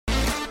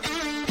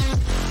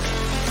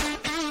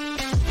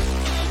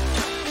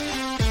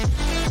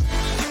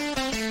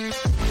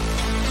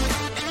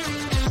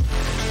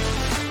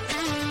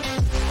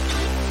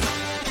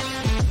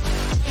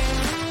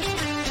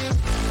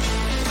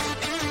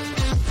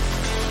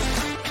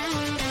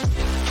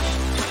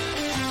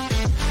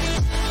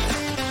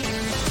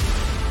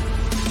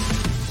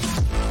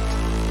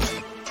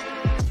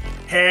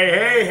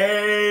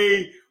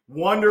Hey.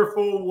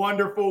 Wonderful,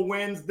 wonderful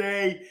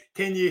Wednesday.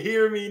 Can you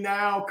hear me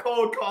now?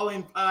 Cold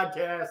Calling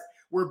Podcast.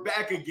 We're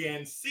back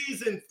again,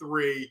 season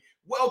 3.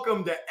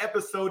 Welcome to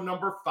episode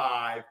number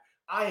 5.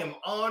 I am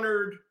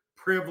honored,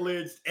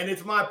 privileged, and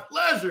it's my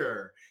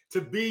pleasure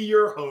to be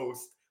your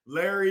host,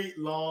 Larry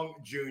Long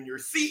Jr.,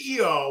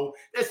 CEO,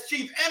 that's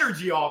Chief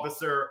Energy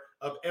Officer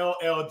of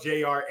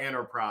LLJR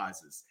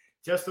Enterprises.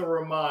 Just a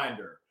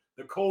reminder,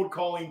 the Cold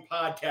Calling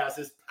Podcast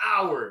is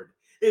powered.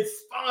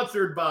 It's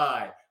sponsored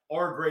by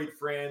our great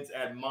friends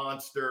at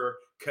Monster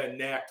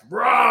Connect.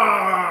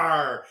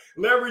 Roar!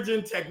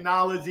 Leveraging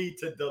technology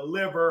to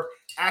deliver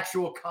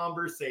actual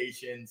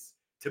conversations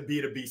to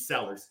B2B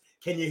sellers.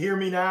 Can you hear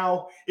me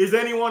now? Is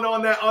anyone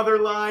on that other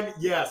line?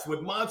 Yes,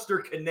 with Monster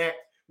Connect,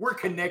 we're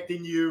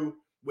connecting you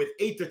with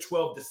 8 to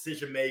 12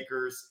 decision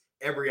makers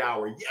every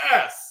hour.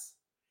 Yes!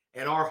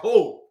 And our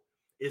hope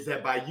is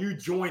that by you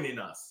joining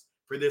us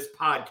for this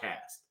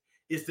podcast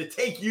is to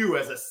take you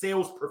as a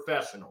sales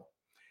professional,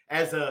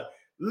 as a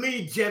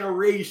lead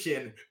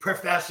generation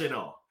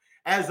professional,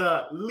 as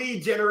a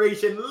lead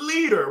generation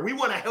leader. We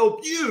want to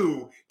help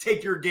you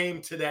take your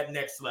game to that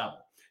next level.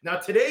 Now,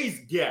 today's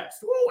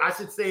guest, I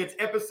should say it's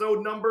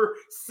episode number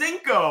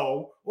 5.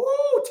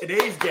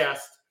 Today's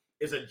guest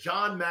is a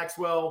John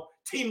Maxwell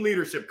team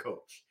leadership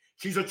coach.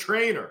 She's a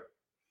trainer.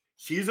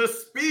 She's a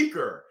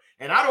speaker.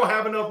 And I don't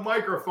have enough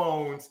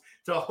microphones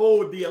to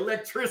hold the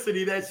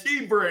electricity that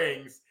she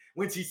brings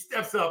when she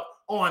steps up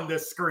on the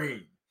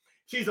screen.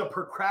 She's a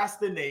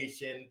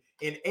procrastination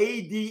and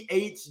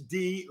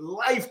ADHD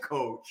life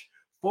coach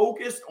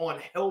focused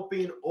on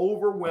helping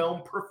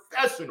overwhelmed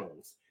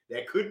professionals.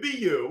 That could be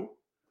you,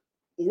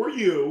 or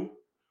it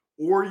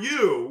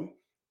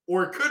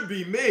could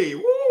be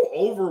me.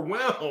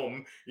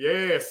 Overwhelmed.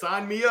 Yeah,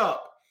 sign me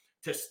up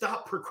to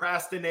stop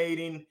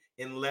procrastinating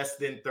in less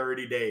than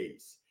 30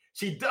 days.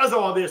 She does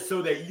all this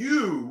so that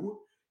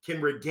you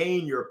can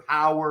regain your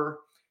power,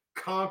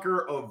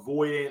 conquer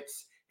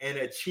avoidance, and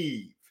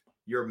achieve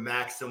your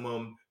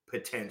maximum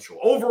potential.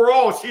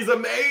 Overall, she's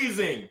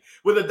amazing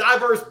with a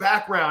diverse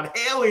background,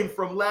 hailing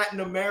from Latin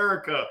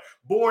America,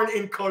 born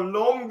in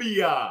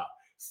Colombia,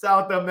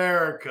 South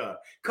America,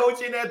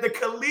 coaching at the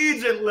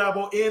collegiate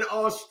level in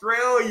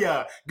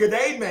Australia. Good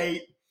day,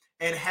 mate.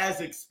 And has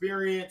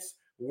experience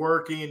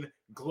working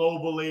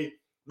globally.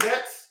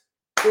 Let's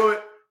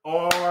put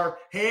our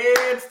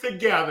hands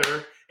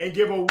together and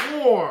give a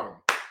warm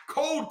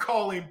Cold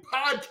Calling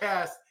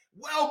Podcast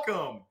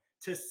welcome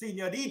to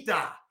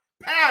Señorita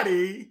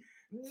Paty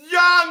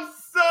Johnston.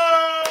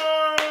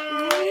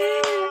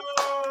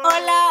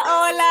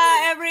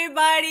 Hola,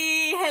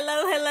 everybody.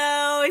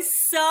 Hello. It's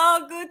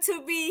so good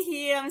to be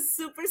here. I'm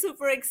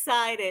super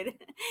excited.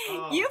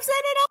 You've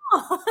said it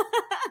all.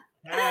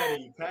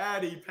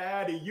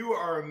 Paty, you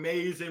are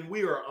amazing.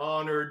 We are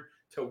honored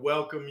to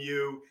welcome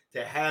you,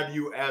 to have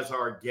you as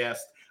our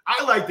guest.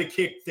 I like to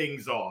kick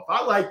things off.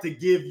 I like to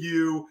give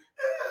you,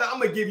 I'm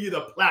going to give you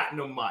the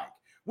platinum mic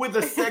with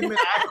a segment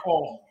I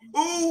call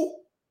Who,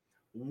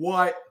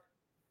 What,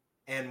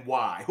 and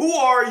Why. Who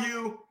are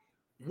you?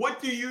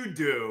 What do you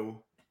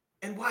do?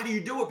 And why do you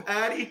do it,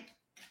 Paty?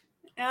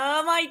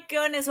 Oh my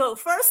goodness. Well,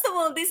 first of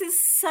all, this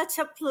is such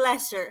a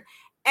pleasure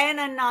and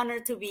an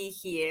honor to be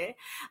here.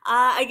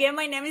 Again,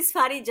 my name is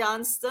Paty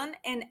Johnston,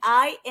 and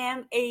I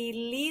am a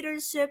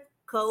leadership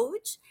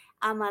coach.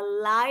 I'm a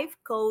life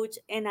coach,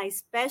 and I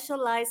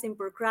specialize in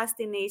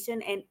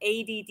procrastination and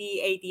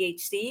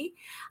ADHD.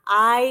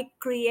 I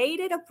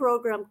created a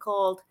program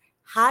called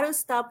How to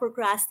Stop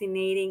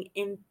Procrastinating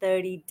in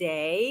 30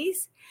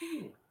 Days.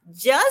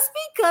 Just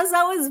because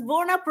I was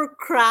born a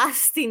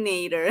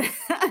procrastinator.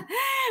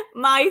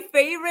 My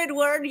favorite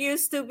word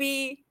used to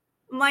be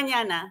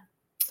mañana.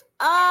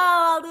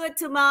 Oh, I'll do it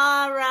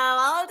tomorrow.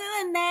 I'll do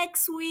it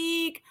next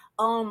week.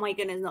 Oh my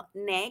goodness, no.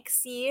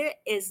 Next year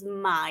is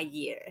my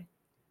year.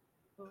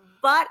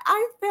 But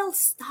I felt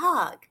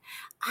stuck.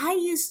 I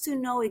used to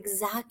know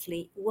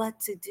exactly what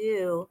to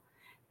do,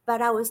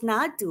 but I was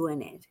not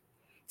doing it.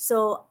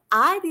 So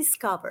I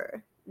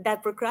discovered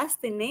that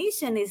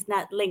procrastination is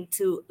not linked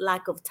to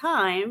lack of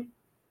time.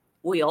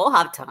 We all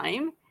have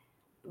time,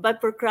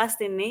 but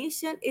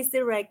procrastination is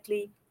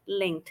directly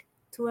linked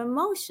to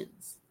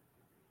emotions.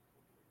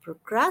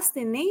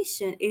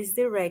 Procrastination is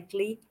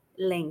directly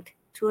linked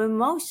to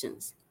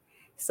emotions.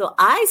 So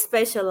I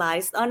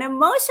specialized on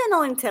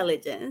emotional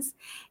intelligence,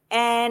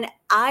 and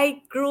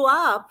I grew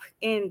up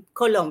in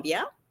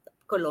Colombia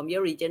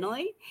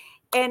originally.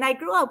 And I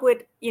grew up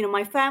with,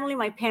 my family,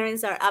 my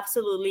parents are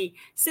absolutely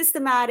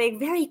systematic,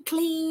 very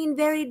clean,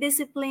 very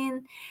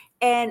disciplined.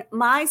 And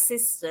my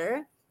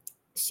sister,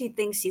 she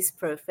thinks she's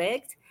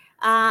perfect,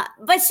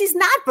 but she's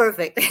not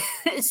perfect.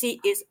 She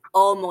is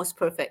almost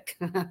perfect.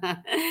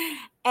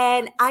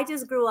 And I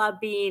just grew up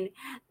being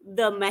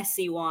the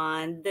messy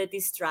one, the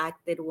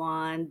distracted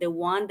one, the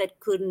one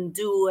that couldn't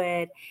do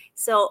it.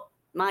 So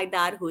my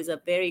dad, who is a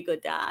very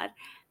good dad,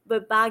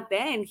 but back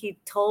then he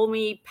told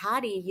me,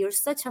 Paty, you're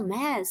such a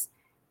mess.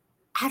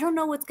 I don't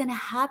know what's going to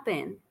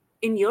happen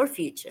in your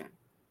future.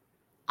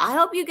 I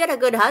hope you get a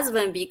good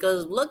husband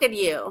because look at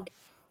you.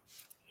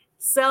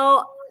 So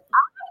I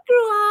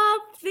grew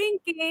up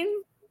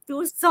thinking there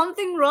was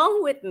something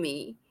wrong with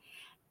me.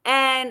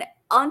 And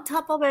on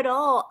top of it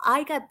all,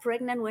 I got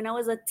pregnant when I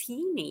was a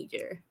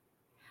teenager.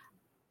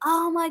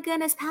 Oh my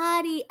goodness,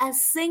 Patty, a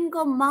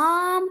single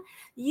mom,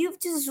 you've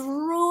just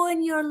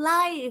ruined your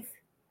life.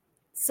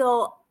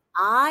 So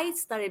I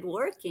started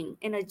working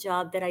in a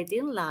job that I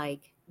didn't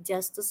like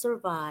just to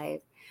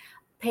survive,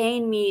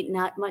 paying me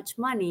not much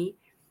money.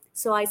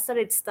 So I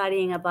started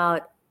studying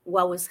about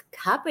what was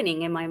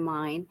happening in my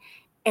mind.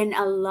 And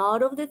a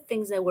lot of the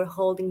things that were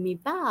holding me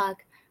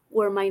back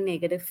were my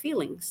negative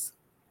feelings,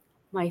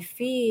 my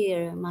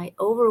fear, my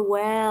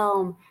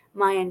overwhelm,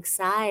 my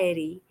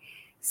anxiety.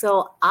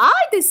 So I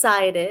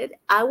decided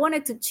I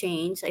wanted to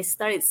change. I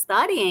started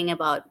studying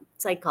about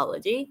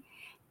psychology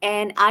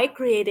and I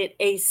created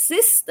a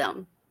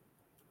system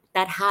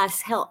that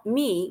has helped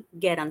me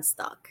get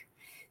unstuck.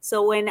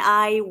 So when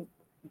I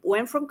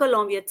went from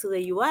Colombia to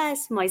the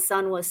US, my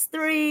son was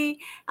 3.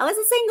 I was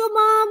a single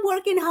mom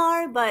working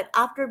hard, but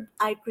after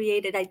I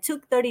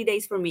took 30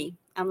 days for me.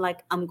 I'm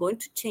like, I'm going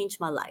to change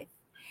my life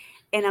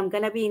and I'm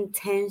going to be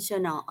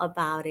intentional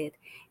about it.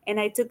 And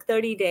I took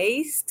 30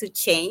 days to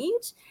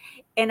change.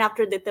 And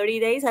after the 30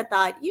 days, I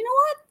thought, you know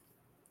what?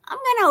 I'm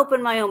going to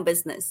open my own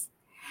business.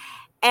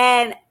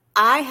 And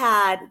I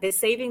had the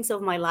savings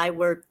of my life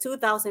were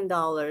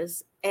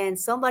 $2,000. And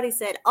somebody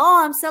said,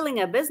 oh, I'm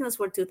selling a business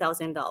for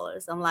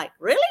 $2,000. I'm like,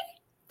 really?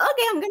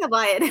 Okay, I'm going to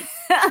buy it.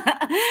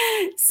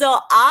 So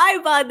I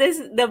bought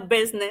the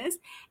business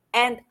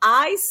and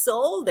I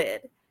sold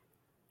it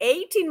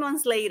 18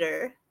 months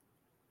later,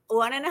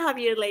 1.5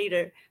 years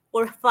later,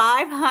 for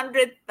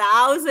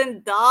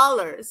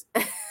 $500,000.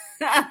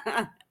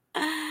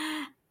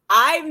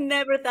 I've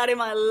never thought in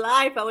my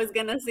life I was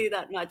gonna see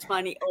that much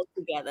money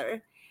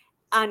altogether.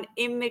 An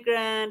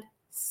immigrant,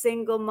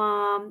 single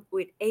mom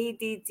with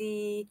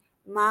ADD,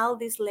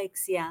 mild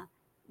dyslexia,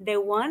 the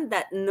one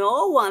that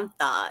no one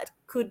thought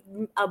could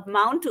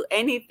amount to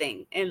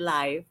anything in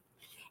life.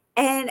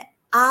 And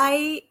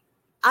I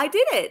I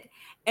did it.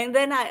 And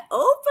then I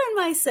opened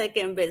my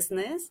second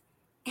business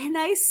and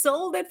I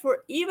sold it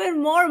for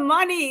even more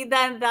money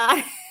than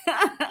that.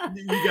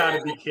 You got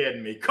to be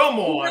kidding me. Come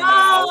on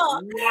now.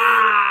 No.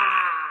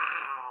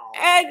 Wow.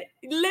 And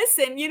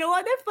listen, you know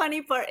what the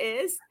funny part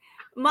is?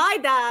 My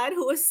dad,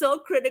 who was so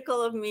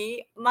critical of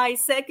me, my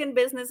second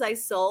business I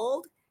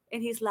sold,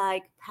 and he's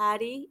like,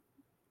 Patty,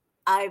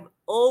 I've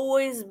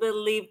always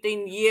believed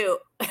in you.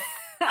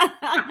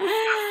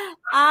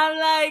 I'm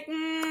like,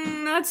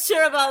 not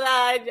sure about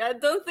that. I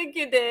don't think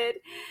you did.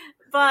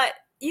 But,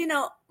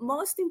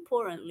 most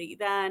importantly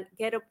than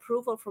get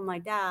approval from my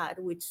dad,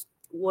 which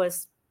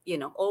was,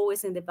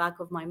 always in the back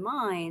of my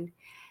mind,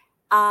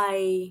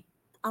 I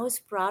I was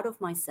proud of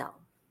myself.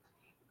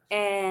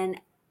 And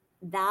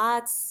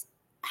that's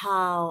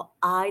how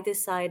I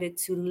decided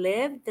to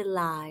live the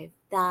life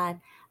that,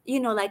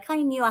 like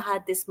I knew I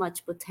had this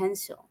much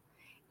potential.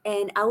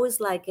 And I was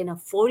like in a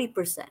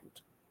 40%,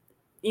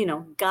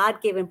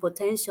 God given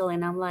potential.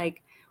 And I'm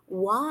like,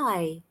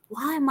 why?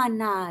 Why am I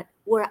not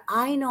where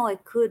I know I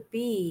could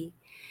be?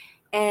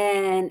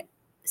 And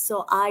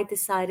so I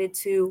decided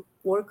to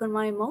work on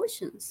my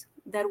emotions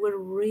that were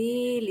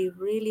really,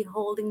 really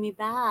holding me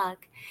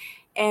back.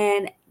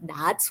 And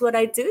that's what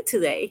I do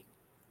today.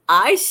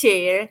 I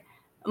share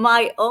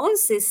my own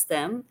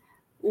system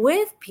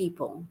with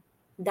people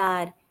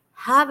that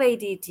have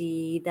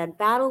ADD, that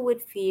battle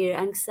with fear,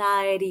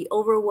 anxiety,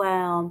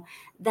 overwhelm,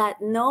 that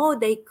know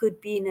they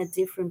could be in a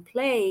different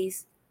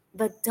place,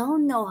 but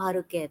don't know how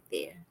to get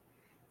there.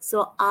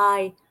 So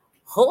I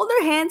hold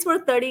their hands for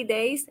 30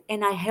 days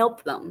and I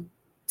help them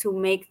to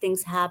make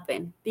things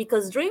happen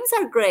because dreams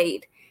are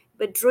great,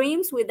 but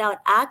dreams without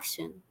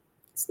action,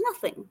 it's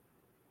nothing.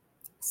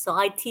 So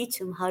I teach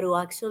them how to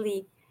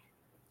actually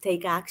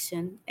take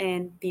action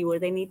and be where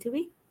they need to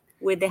be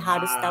with the how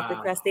to stop Wow.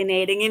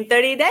 procrastinating in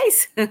 30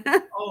 days.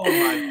 Oh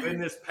my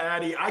goodness,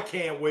 Patty. I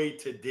can't wait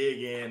to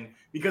dig in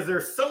because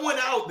there's someone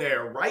out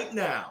there right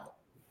now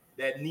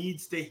that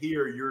needs to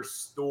hear your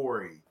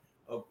story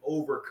of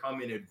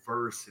overcoming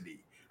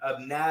adversity, of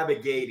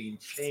navigating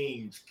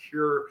change,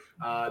 cure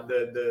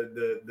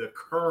the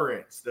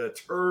currents, the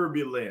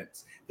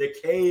turbulence, the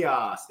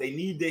chaos. They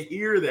need to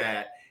hear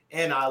that.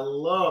 And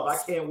I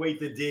can't wait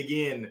to dig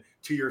in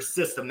to your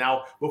system.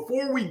 Now,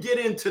 before we get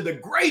into the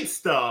great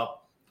stuff,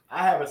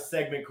 I have a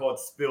segment called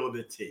Spill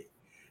the Tea.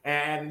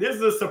 And this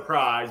is a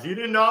surprise. You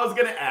didn't know I was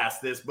going to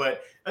ask this,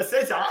 but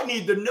essentially, I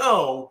need to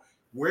know,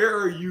 where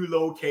are you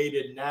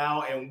located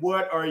now and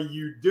what are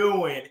you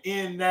doing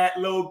in that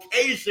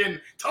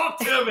location? Talk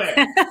to me.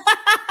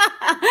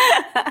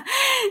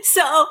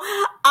 So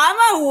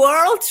I'm a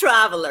world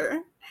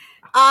traveler.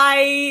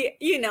 My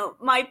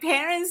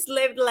parents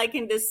lived like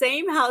in the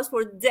same house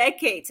for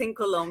decades in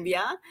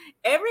Colombia.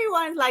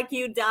 Everyone's like,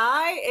 you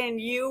die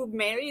and you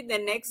marry the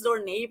next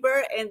door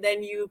neighbor and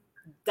then you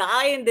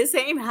die in the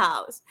same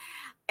house.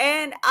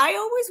 And I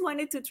always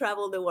wanted to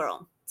travel the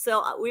world.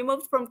 So we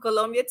moved from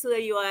Colombia to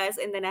the US,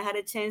 and then I had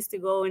a chance to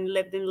go and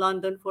lived in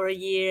London for a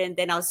year and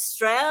then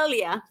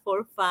Australia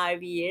for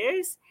 5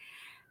 years.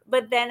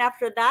 But then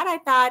after that, I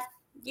thought,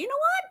 you know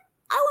what?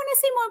 I want to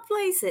see more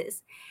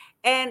places.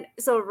 And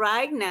so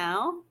right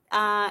now,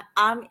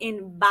 I'm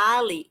in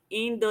Bali,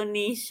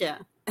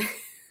 Indonesia.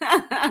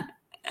 ¿Qué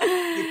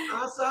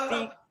pasa?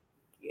 Be-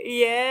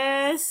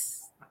 yes.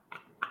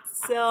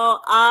 So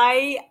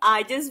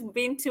I just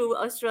been to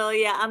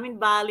Australia. I'm in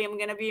Bali. I'm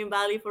gonna be in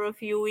Bali for a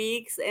few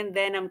weeks, and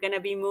then I'm gonna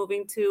be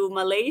moving to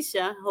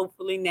Malaysia,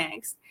 hopefully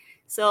next.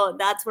 So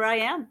that's where I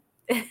am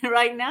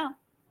right now.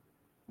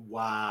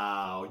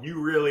 Wow,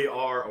 you really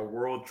are a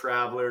world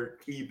traveler,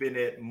 keeping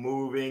it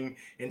moving.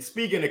 And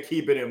speaking of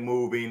keeping it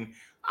moving,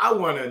 I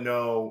want to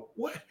know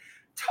what.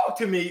 Talk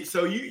to me.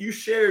 So you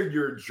shared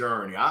your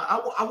journey.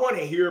 I want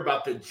to hear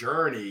about the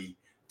journey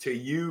to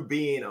you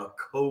being a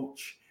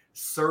coach,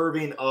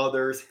 serving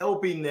others,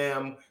 helping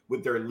them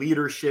with their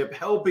leadership,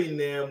 helping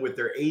them with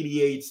their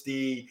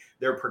ADHD,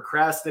 their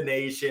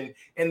procrastination,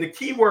 and the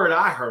key word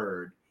I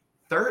heard: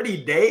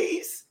 30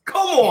 days.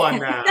 Come on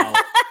now.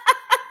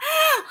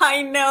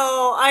 I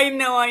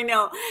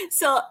know.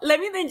 So let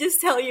me then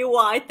just tell you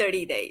why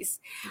 30 days.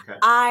 Okay.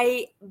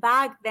 I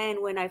back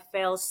then when I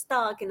felt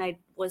stuck and I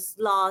was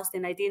lost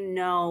and I didn't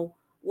know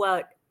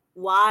why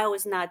I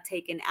was not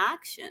taking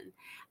action,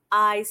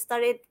 I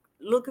started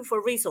looking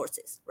for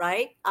resources,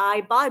 right?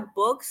 I bought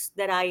books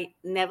that I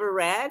never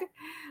read,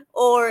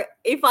 or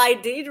if I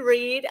did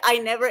read, I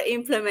never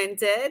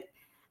implemented.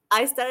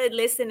 I started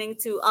listening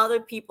to other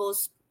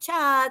people's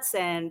chats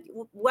and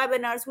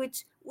webinars,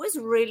 which was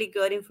really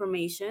good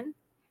information,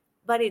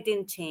 but it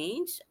didn't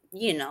change.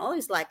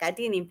 It's like I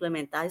didn't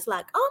implement that. It's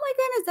like, oh my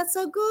goodness, that's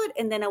so good.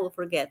 And then I will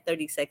forget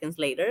 30 seconds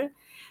later.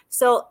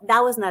 So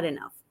that was not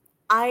enough.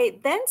 I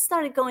then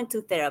started going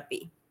to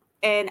therapy.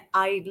 And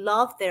I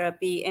love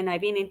therapy, and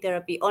I've been in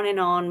therapy on and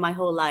on my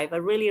whole life. I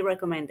really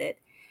recommend it.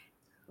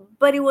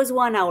 But it was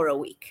 1 hour a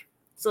week.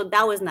 So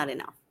that was not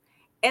enough.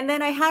 And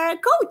then I hired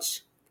a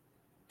coach,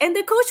 and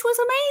the coach was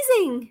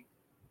amazing,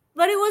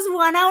 but it was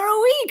 1 hour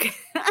a week.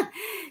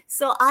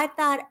 So I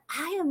thought,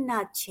 I am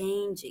not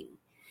changing.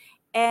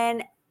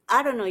 And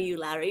I don't know you,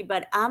 Larry,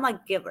 but I'm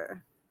a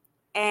giver.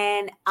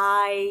 And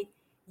I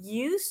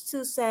used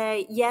to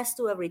say yes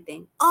to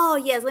everything. Oh,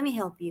 yes, let me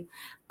help you.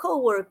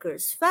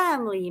 Coworkers,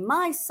 family,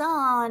 my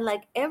son,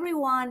 like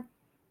everyone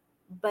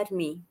but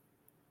me.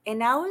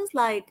 And I was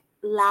like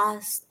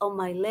last on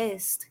my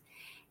list.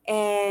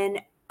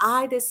 And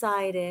I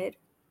decided,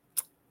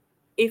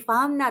 if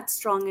I'm not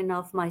strong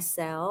enough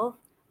myself,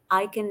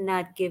 I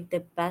cannot give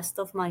the best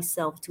of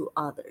myself to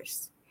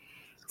others.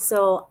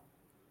 So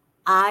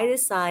I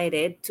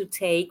decided to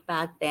take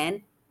back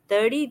then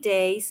 30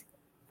 days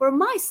for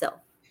myself.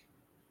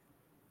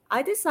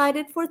 I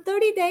decided for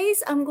 30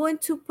 days, I'm going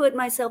to put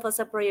myself as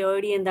a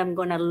priority and I'm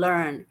going to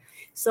learn.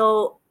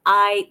 So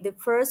the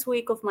first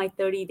week of my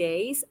 30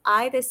 days,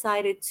 I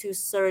decided to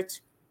search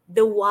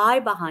the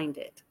why behind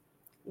it.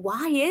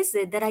 Why is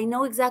it that I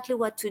know exactly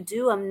what to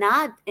do? I'm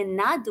not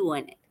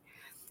doing it.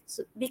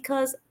 So,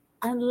 because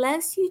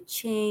unless you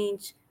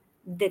change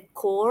the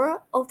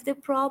core of the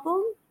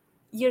problem,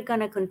 you're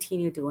going to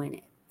continue doing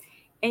it.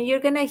 And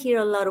you're going to hear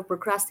a lot of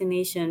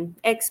procrastination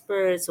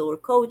experts or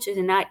coaches,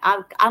 and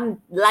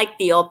I'm like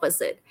the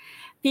opposite.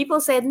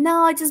 People said,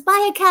 no, just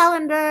buy a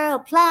calendar, a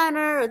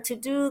planner, a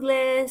to-do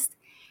list.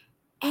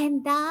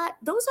 And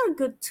those are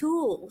good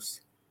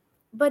tools.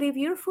 But if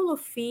you're full of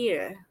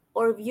fear,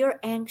 or if you're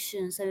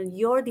anxious and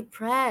you're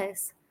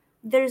depressed,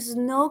 there's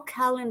no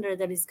calendar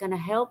that is going to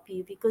help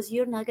you, because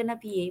you're not going to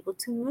be able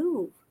to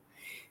move.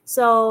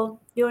 So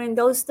during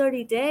those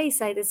 30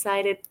 days, I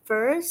decided,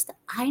 first,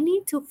 I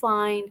need to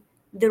find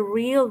the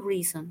real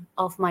reason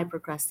of my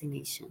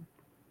procrastination.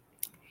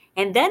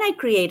 And then I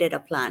created a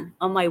plan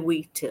on my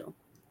week 2.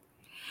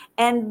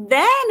 And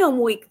then on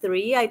week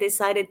 3, I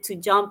decided to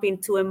jump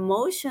into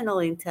emotional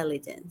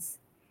intelligence,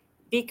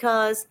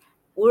 because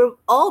we're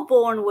all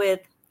born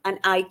with an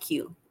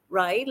IQ,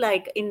 right?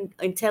 Like in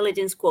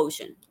intelligence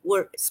quotient.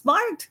 We're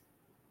smart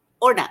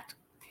or not.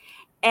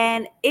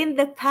 And in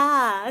the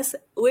past,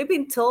 we've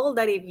been told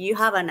that if you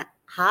have a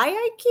high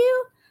IQ,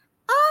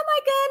 oh my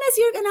goodness,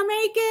 you're going to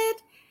make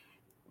it.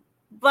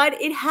 But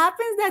it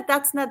happens that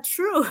that's not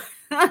true.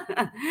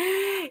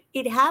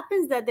 It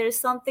happens that there's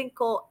something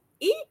called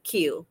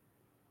EQ,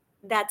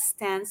 that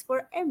stands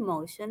for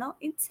emotional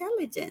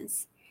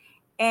intelligence.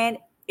 And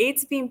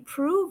it's been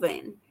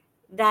proven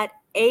that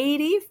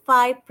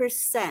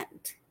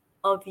 85%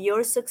 of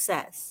your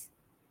success,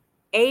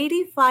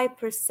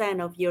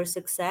 85% of your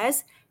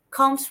success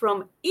comes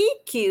from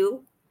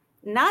EQ,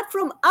 not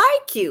from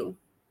IQ.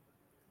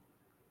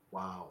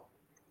 Wow.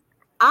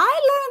 I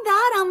learned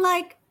that. I'm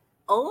like,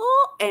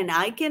 oh, and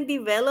I can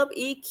develop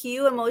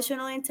EQ,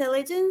 emotional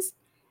intelligence?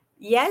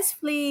 Yes,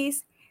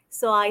 please.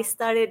 So I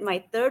started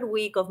my 3rd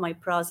week of my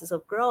process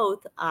of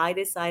growth. I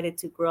decided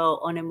to grow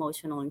on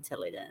emotional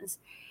intelligence.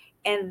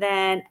 And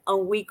then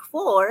on week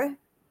 4,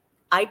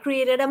 I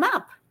created a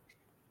map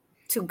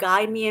to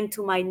guide me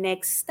into my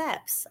next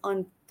steps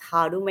on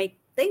how to make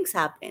things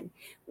happen.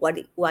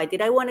 Why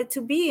did I want it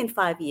to be in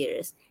 5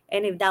 years?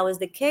 And if that was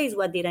the case,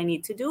 what did I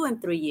need to do in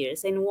 3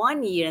 years, in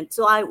 1 year? And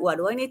so what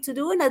do I need to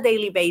do on a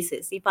daily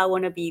basis if I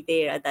want to be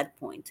there at that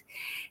point?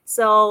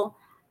 So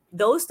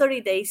those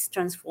 30 days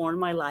transform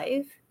my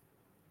life.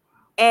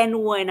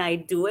 And when I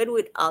do it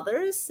with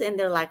others, and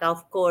they're like,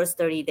 of course,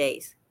 30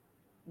 days,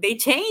 they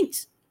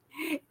change.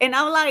 And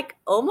I'm like,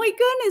 oh my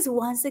goodness,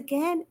 once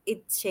again,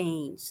 it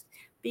changed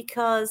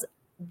because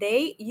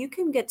you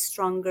can get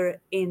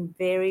stronger in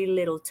very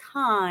little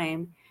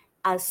time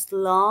as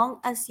long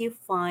as you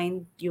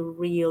find your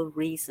real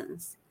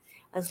reasons.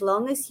 As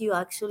long as you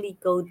actually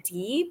go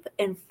deep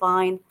and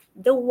find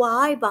the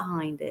why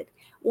behind it.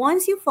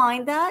 Once you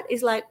find that,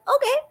 it's like,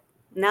 okay,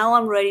 now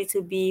I'm ready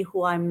to be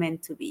who I'm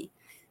meant to be.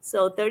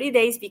 So 30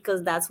 days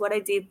because that's what I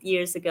did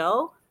years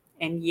ago.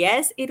 And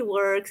yes, it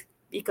works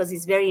because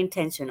it's very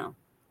intentional.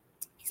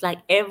 It's like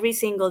every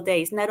single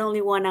day. It's not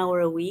only 1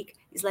 hour a week.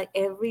 It's like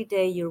every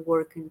day you're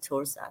working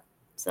towards that.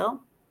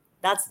 So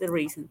that's the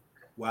reason.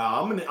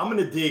 Wow, I'm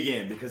gonna dig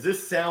in because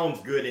this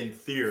sounds good in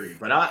theory,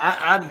 but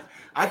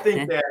I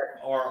think that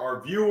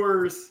our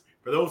viewers,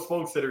 for those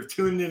folks that are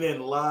tuning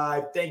in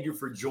live, thank you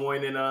for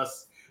joining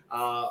us.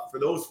 For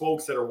those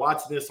folks that are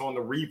watching this on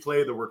the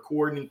replay, the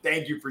recording,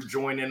 thank you for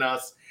joining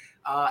us.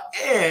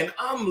 And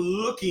I'm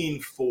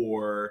looking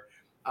for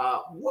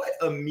what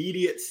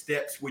immediate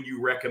steps would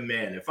you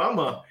recommend if I'm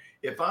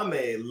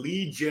a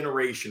lead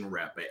generation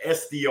rep, a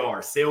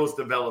SDR, sales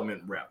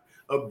development rep,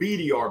 a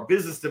BDR,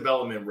 business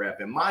development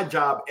rep. And my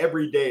job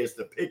every day is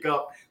to pick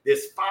up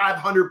this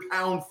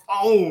 500-pound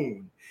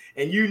phone.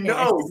 And you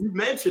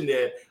mentioned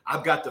it,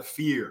 I've got the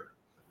fear.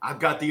 I've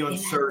got the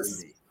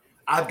uncertainty.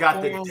 I've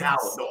got the doubt,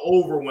 the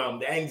overwhelm,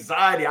 the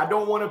anxiety. I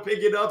don't want to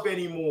pick it up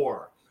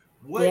anymore.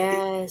 What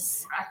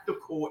is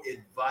practical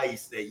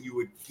advice that you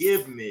would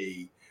give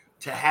me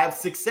to have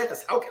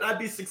success? How can I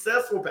be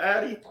successful,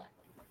 Paty?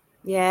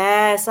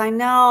 Yes, I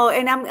know.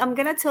 And I'm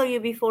gonna tell you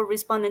before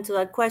responding to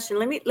that question.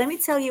 Let me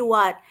tell you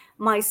what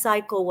my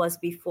cycle was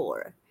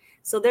before.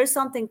 So there's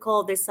something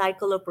called the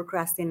cycle of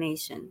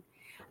procrastination.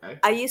 Okay.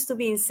 I used to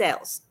be in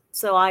sales.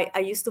 So I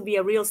used to be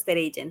a real estate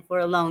agent for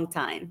a long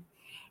time.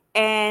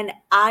 And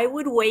I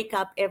would wake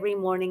up every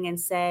morning and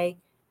say,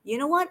 you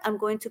know what? I'm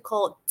going to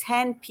call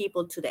 10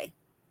 people today.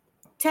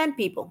 10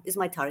 people is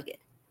my target.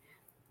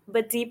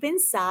 But deep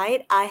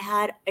inside, I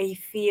had a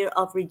fear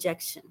of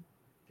rejection.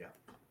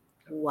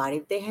 What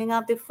if they hang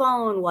up the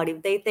phone? What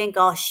if they think,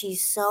 oh,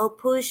 she's so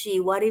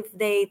pushy? What if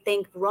they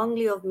think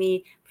wrongly of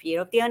me?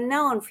 Fear of the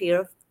unknown,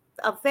 fear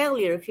of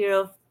failure, fear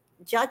of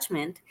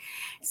judgment.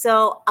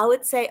 So I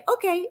would say,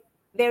 okay,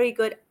 very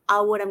good.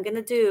 What I'm going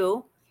to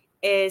do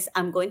is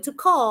I'm going to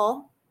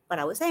call, but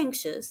I was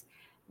anxious.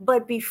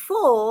 But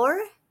before,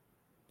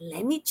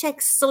 let me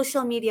check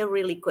social media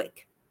really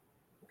quick.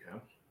 Okay.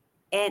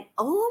 And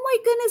oh my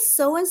goodness,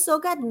 so-and-so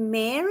got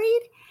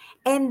married.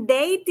 And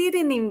they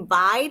didn't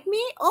invite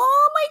me.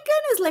 Oh my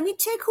goodness, let me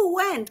check who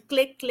went.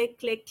 Click, click,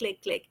 click,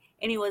 click, click.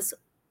 And it was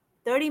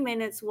 30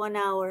 minutes, 1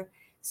 hour.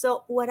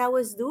 So what I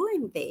was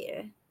doing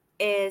there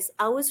is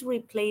I was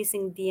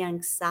replacing the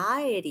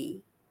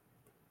anxiety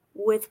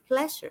with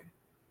pleasure.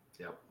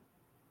 Yep.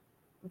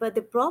 But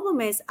the problem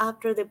is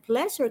after the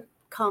pleasure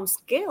comes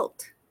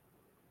guilt.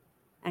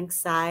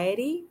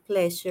 Anxiety,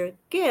 pleasure,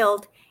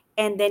 guilt,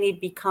 and then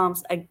it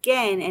becomes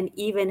again an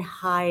even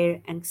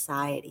higher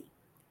anxiety.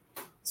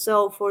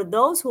 So for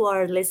those who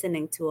are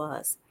listening to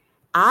us,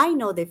 I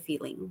know the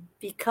feeling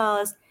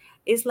because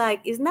it's like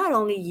it's not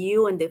only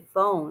you and the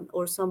phone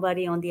or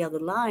somebody on the other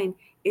line,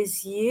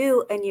 it's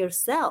you and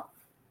yourself.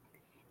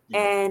 Yeah.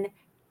 And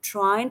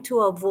trying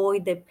to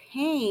avoid the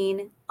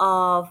pain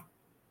of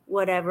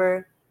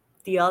whatever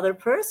the other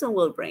person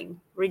will bring,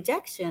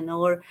 rejection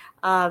or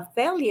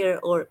failure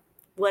or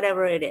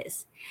whatever it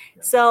is.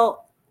 Yeah. So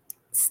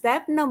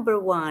step number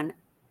one,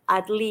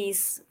 at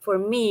least for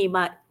me,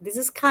 this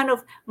is kind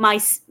of my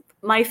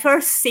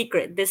first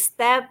secret,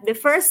 the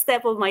first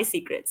step of my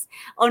secrets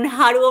on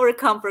how to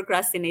overcome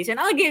procrastination.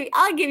 I'll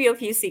give you a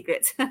few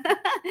secrets.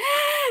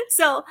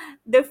 So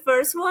the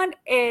first one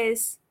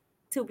is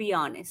to be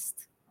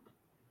honest.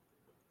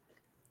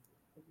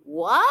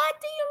 What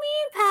do you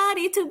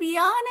mean, Paty? To be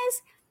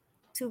honest?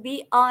 To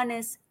be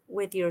honest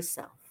with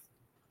yourself.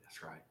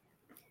 That's right.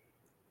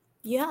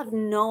 You have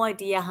no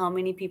idea how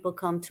many people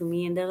come to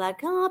me and they're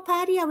like, oh,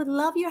 Paty, I would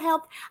love your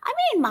help. I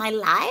mean, my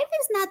life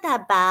is not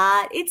that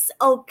bad. It's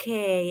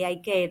okay. I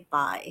get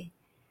by.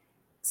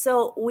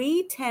 So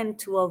we tend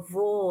to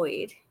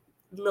avoid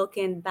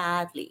looking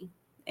badly.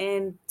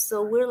 And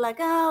so we're like,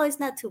 oh, it's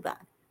not too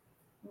bad.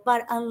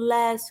 But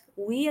unless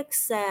we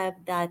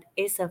accept that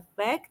it's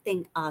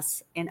affecting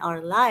us in our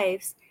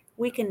lives,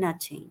 we cannot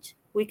change.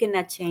 We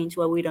cannot change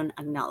what we don't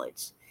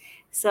acknowledge.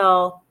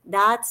 So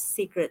that's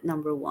secret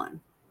number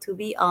one. To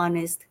be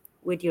honest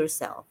with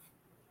yourself.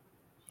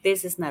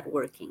 This is not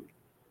working.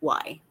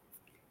 Why?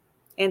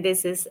 And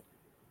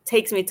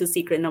takes me to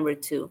secret number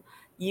two.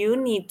 You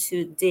need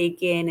to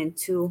dig in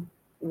into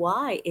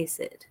why is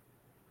it?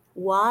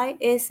 Why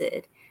is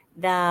it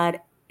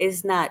that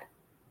is not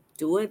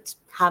do it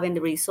having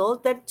the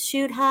result that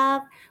should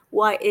have?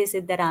 Why is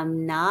it that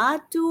I'm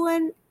not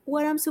doing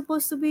what I'm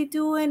supposed to be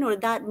doing? Or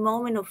that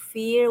moment of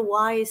fear,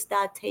 why is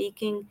that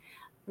taking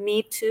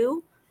me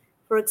to?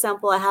 For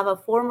example, I have a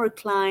former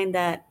client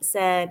that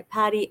said,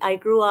 Paty, I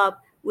grew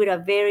up with a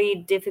very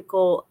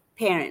difficult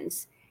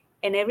parents.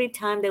 And every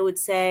time they would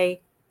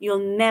say, you're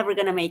never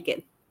going to make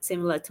it,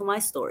 similar to my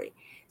story.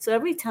 So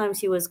every time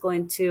she was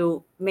going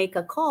to make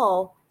a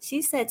call,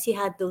 she said she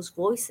had those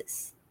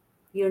voices.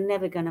 You're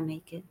never going to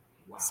make it.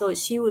 Wow. So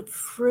she would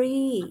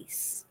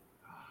freeze.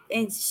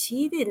 And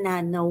she did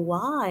not know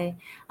why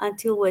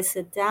until we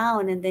sat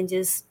down and then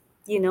just,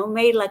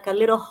 made like a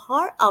little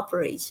heart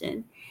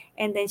operation.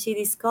 And then she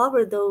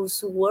discovered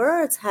those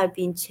words had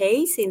been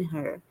chasing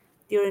her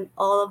during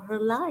all of her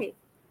life.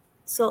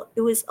 So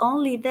it was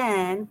only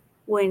then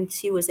when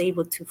she was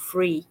able to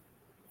free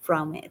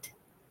from it.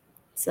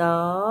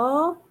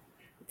 So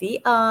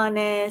be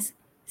honest.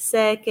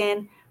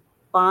 Second,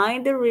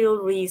 find the real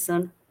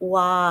reason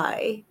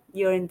why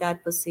you're in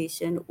that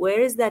position.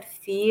 Where is that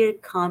fear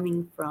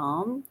coming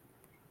from?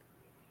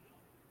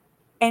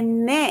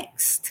 And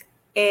next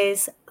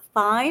is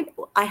I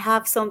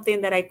have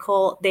something that I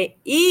call the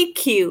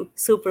EQ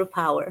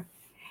superpower.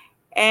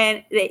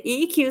 And the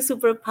EQ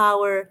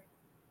superpower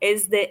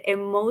is the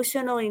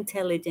emotional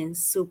intelligence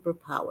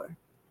superpower.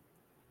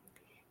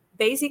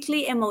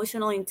 Basically,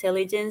 emotional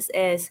intelligence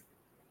is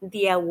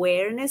the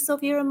awareness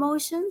of your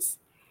emotions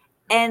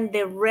and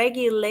the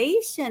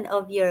regulation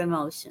of your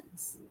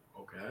emotions.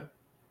 Okay.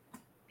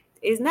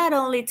 It's not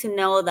only to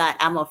know that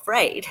I'm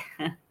afraid,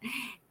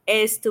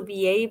 is to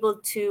be able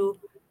to,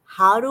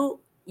 how do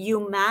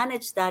you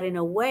manage that in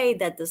a way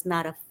that does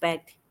not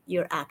affect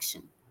your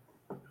action?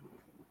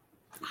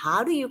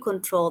 How do you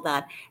control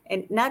that?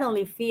 And not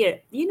only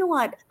fear, you know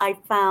what I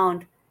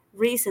found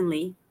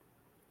recently?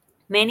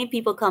 Many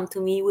people come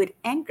to me with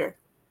anger.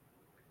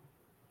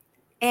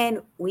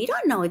 And we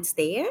don't know it's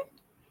there.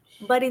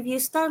 But if you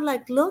start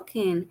like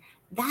looking,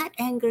 that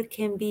anger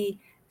can be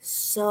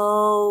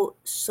so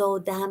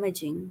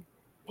damaging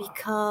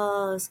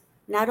because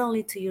not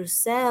only to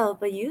yourself,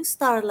 but you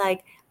start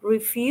like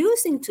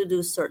refusing to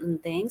do certain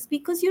things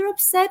because you're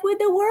upset with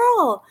the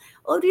world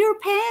or your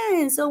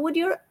parents or with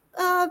your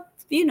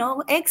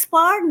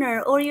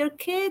ex-partner or your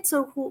kids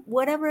or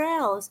whatever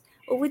else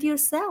or with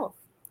yourself.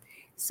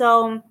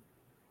 So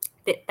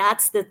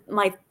that's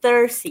my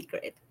third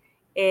secret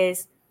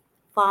is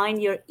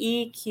find your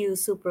EQ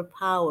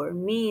superpower,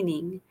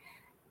 meaning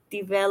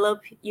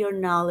develop your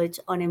knowledge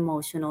on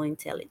emotional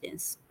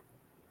intelligence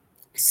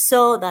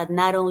so that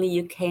not only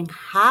you can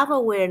have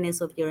awareness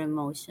of your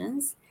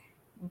emotions,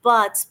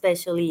 but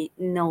especially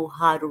know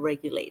how to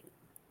regulate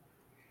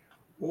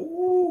it.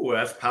 Ooh,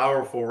 that's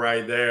powerful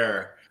right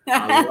there.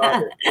 I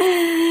love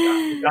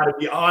it. We got to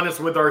be honest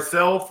with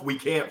ourselves. We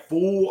can't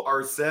fool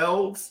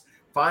ourselves.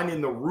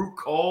 Finding the root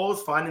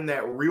cause, finding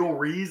that real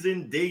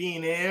reason,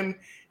 digging in,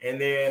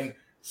 and then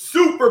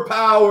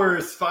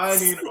superpowers,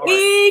 finding our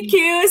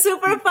EQ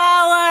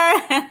superpower.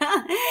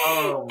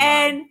 oh my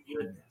And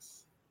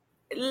goodness.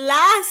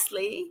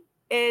 lastly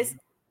is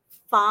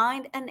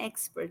find an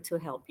expert to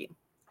help you.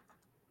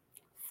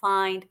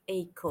 Find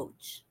a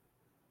coach.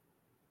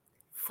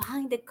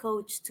 Find a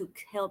coach to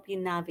help you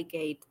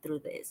navigate through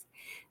this.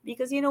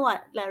 Because you know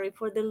what, Larry,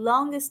 for the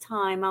longest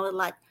time, I was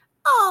like,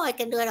 oh, I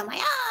can do it on my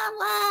own,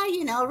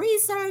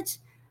 research.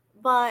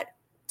 But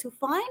to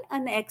find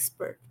an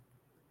expert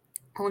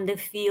on the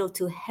field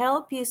to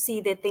help you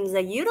see the things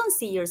that you don't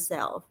see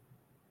yourself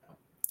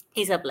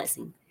is a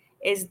blessing.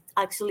 Is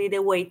actually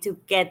the way to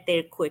get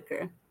there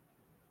quicker.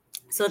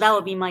 So that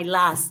would be my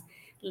last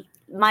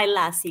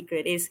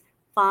secret is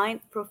find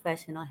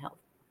professional help.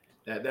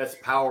 That's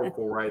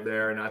powerful right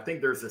there. And I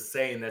think there's a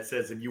saying that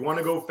says if you want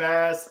to go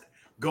fast,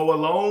 go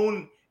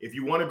alone. If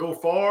you want to go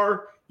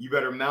far, you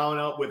better mount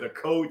up with a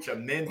coach, a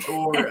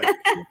mentor, a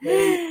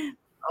teammate.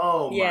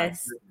 Oh my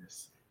Yes.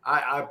 goodness.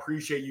 I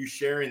appreciate you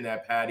sharing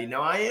that, Paty.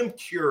 Now I am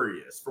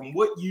curious from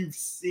what you've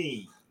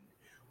seen,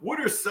 what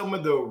are some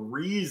of the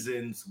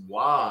reasons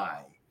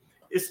why,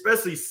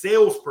 especially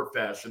sales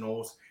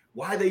professionals,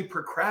 why they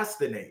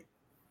procrastinate?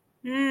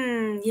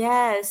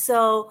 Yeah.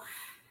 So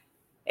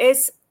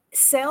it's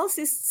sales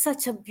is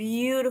such a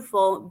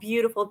beautiful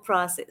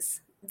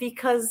process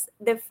because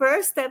the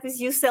first step is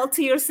you sell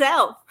to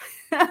yourself.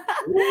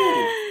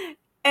 Ooh,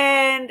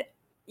 And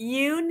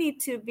you need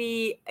to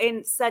be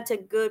in such a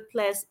good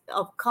place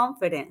of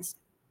confidence.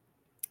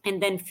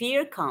 And then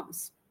fear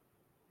comes.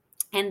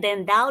 And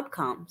then doubt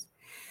comes.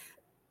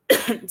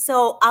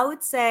 So I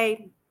would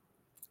say,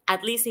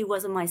 at least it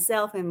wasn't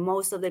myself and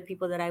most of the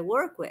people that I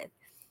work with,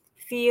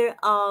 fear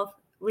of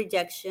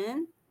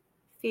rejection,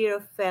 fear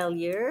of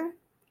failure,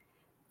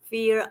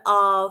 fear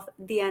of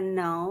the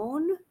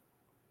unknown,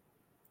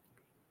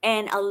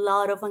 and a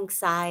lot of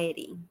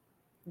anxiety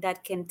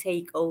that can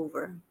take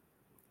over.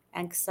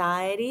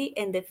 Anxiety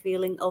and the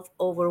feeling of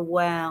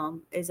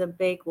overwhelm is a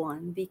big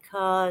one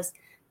because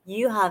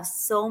you have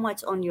so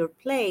much on your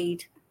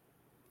plate,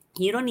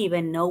 you don't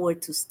even know where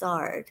to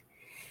start.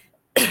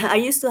 I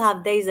used to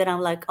have days that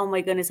I'm like, oh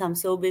my goodness, I'm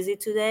so busy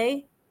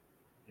today.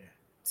 Yeah.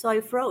 So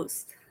I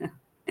froze.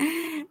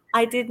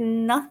 I did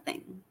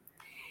nothing.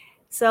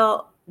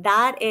 So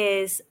that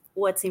is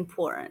what's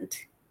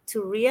important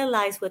to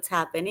realize what's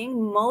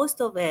happening.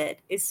 Most of it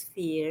is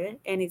fear,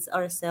 and it's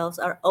ourselves,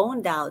 our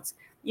own doubts.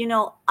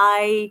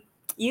 I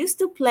used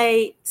to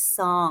play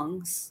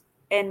songs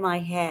in my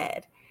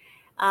head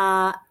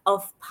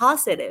of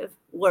positive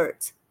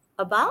words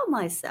about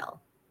myself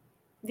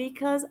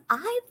because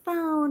I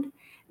found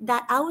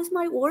that I was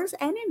my worst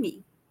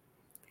enemy.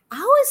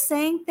 I was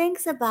saying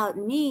things about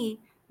me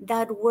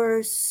that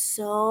were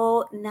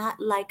so not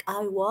like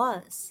I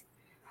was.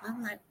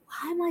 I'm like,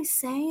 why am I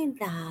saying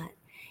that?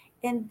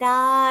 And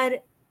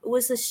that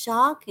was a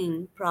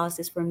shocking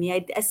process for me.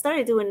 I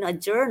started doing a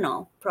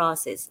journal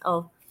process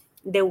of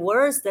the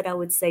words that I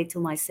would say to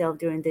myself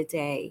during the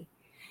day.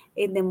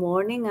 In the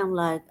morning, I'm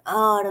like,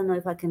 oh, I don't know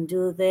if I can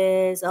do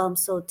this. Oh, I'm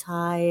so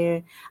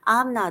tired.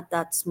 I'm not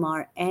that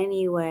smart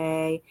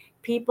anyway.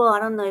 People, I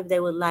don't know if they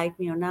would like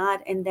me or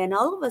not. And then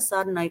all of a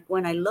sudden, like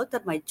when I looked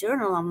at my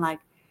journal, I'm like,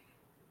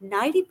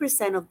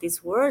 90% of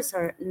these words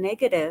are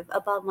negative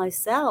about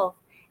myself.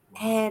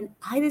 Wow. And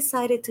I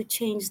decided to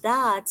change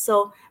that.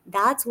 So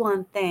that's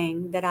one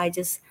thing that I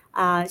just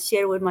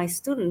share with my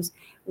students.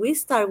 We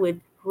start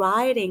with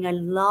writing a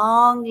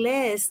long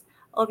list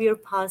of your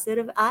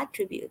positive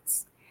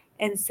attributes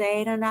and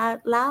say it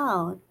out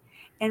loud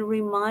and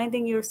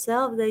reminding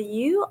yourself that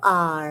you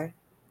are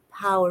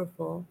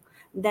powerful,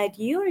 that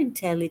you're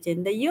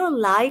intelligent, that you're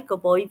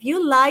likable. If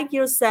you like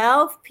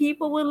yourself,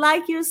 people will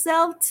like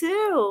yourself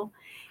too.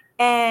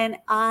 And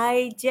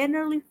I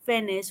generally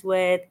finish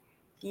with,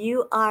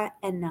 you are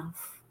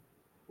enough.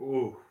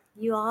 Ooh.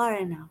 You are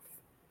enough.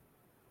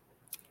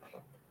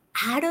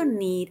 I don't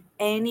need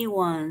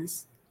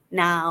anyone's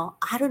now.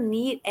 I don't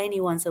need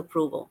anyone's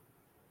approval.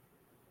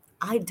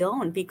 I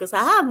don't because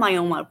I have my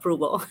own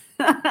approval.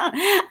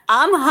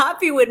 I'm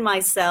happy with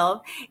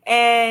myself.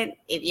 And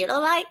if you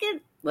don't like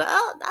it,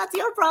 well, that's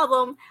your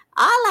problem.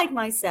 I like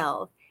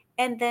myself.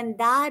 And then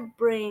that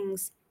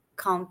brings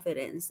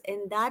confidence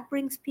and that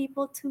brings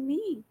people to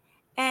me.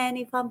 And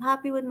if I'm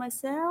happy with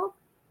myself,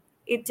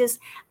 it just,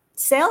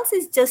 sales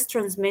is just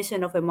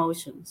transmission of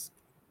emotions.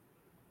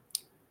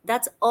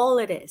 That's all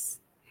it is.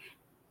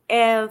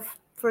 If,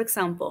 for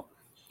example,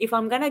 if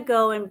I'm going to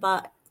go and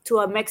buy to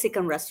a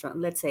Mexican restaurant,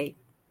 let's say,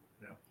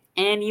 Yeah.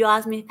 and you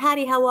ask me,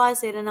 Patty, how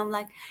was it? And I'm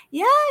like,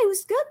 yeah, it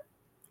was good.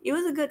 It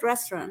was a good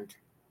restaurant.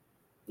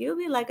 You'll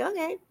be like,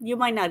 okay, you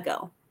might not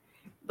go.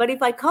 But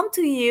if I come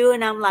to you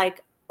and I'm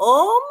like,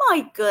 oh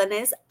my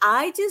goodness,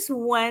 I just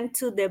went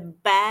to the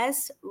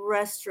best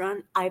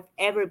restaurant I've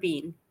ever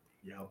been.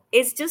 Yeah.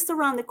 It's just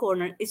around the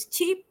corner. It's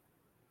cheap,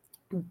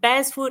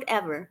 best food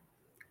ever.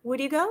 Would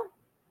you go?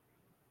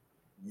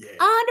 Yeah.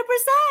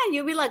 100%.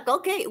 You'll be like,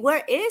 okay,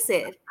 where is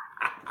it?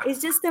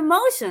 It's just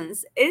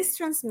emotions. It's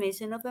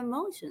transmission of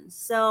emotions.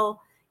 So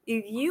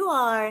if you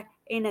are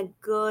in a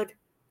good,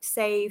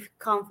 safe,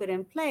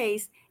 confident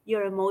place,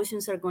 your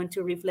emotions are going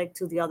to reflect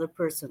to the other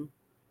person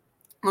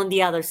on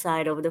the other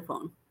side of the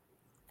phone.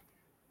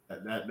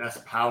 That's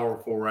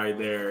powerful right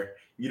there.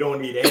 You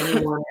don't need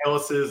anyone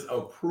else's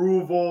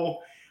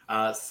approval.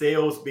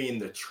 Sales being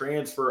the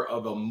transfer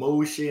of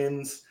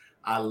emotions.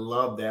 I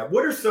love that.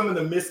 What are some of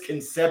the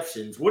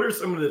misconceptions? What are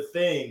some of the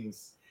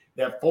things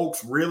that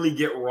folks really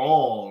get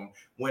wrong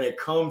when it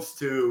comes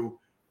to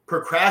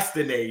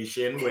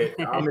procrastination? Which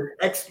I'm an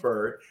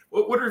expert.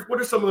 What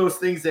are some of those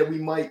things that we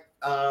might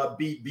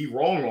be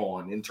wrong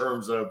on in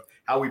terms of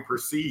how we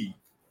perceive?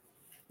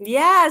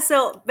 Yeah,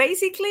 so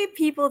basically,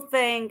 people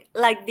think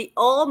like the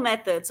old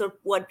methods, or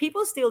what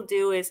people still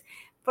do is,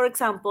 for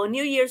example,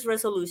 New Year's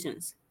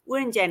resolutions.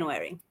 We're in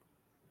January.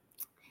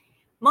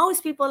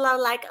 Most people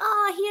are like,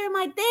 oh, here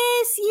my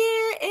this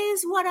year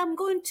is what I'm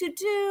going to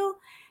do.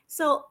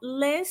 So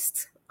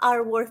lists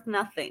are worth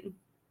nothing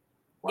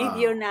if Wow.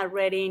 you're not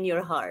ready in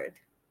your heart.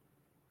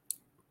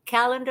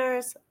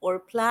 Calendars or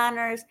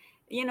planners,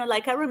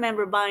 like I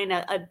remember buying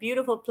a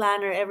beautiful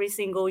planner every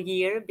single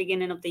year,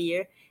 beginning of the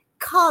year,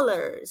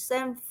 colors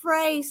and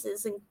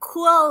phrases and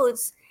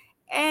quotes.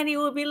 And it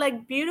would be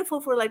like beautiful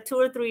for like 2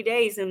 or 3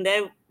 days. And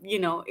then,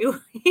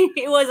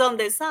 it was on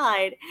the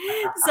side.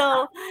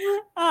 So,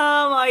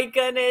 oh my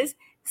goodness.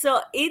 So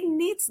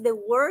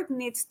the work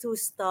needs to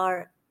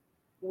start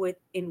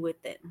within,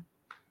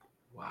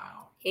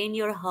 Wow. in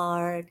your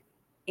heart,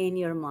 in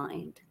your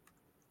mind.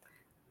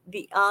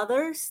 The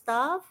other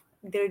stuff,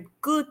 they're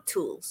good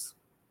tools,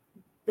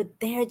 but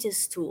they're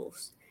just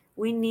tools.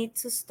 We need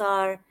to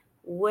start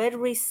with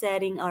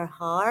resetting our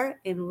heart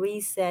and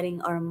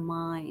resetting our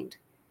mind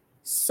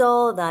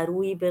so that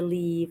we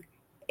believe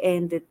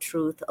in the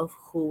truth of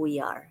who we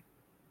are.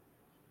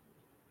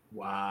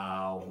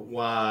 Wow.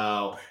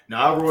 Wow.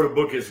 Now, I wrote a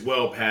book as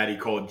well, Patty,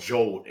 called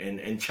Jolt.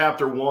 And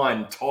chapter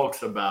one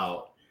talks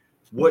about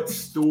what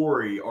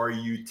story are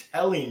you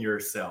telling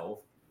yourself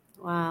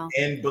Wow.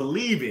 and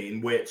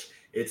believing, which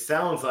it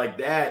sounds like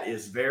that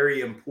is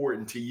very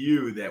important to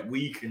you that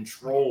we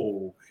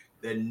control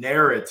the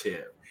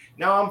narrative.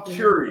 Now I'm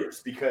curious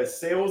because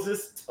sales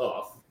is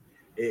tough.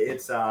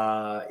 It's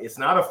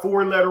not a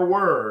 4-letter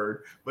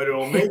word, but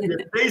it'll make you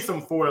say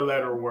some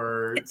 4-letter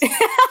words.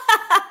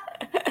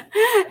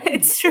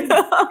 It's true.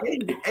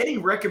 Any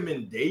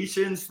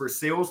recommendations for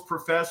sales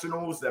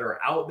professionals that are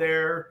out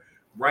there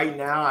right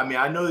now? I mean,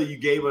 I know that you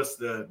gave us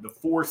the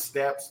 4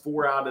 steps,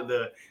 4 out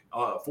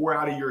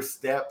of your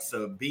steps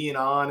of being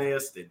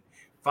honest and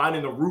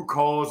finding the root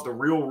cause, the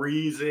real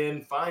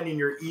reason, finding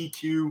your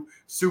EQ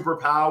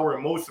superpower,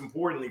 and most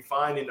importantly,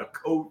 finding a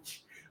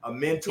coach, a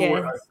mentor,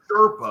 Yes. a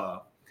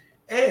Sherpa.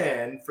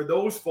 And for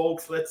those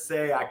folks, let's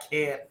say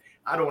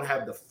I don't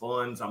have the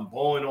funds, I'm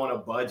blowing on a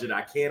budget,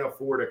 I can't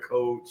afford a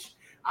coach,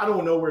 I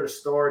don't know where to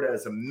start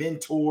as a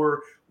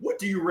mentor. What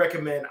do you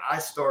recommend I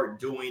start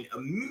doing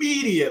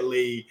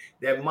immediately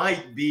that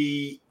might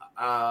be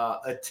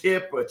a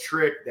tip, a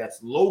trick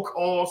that's low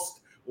cost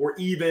or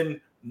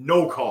even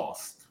no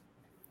cost?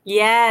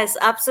 Yes,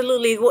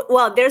 absolutely.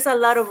 Well, there's a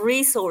lot of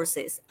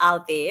resources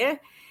out there,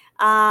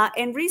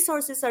 and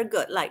resources are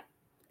good. Like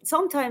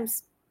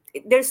sometimes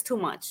there's too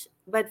much,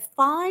 but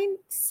find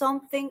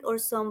something or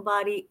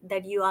somebody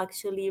that you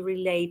actually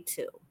relate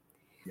to.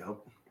 Yep.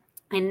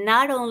 And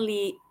not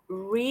only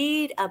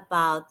read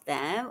about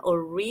them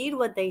or read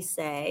what they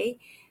say,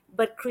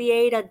 but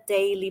create a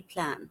daily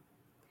plan.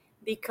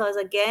 Because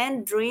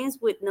again, dreams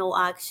with no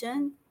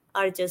action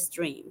are just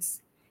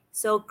dreams.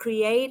 So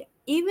create,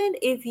 even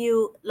if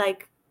you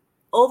like,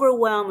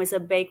 overwhelm is a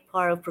big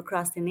part of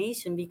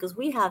procrastination because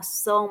we have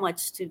so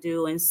much to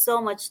do and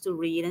so much to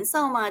read and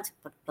so much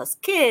plus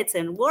kids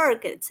and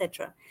work,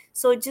 etc.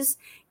 So just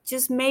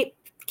make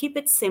keep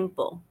it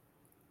simple.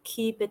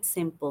 Keep it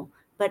simple.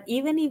 But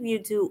even if you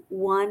do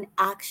one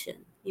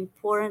action,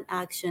 important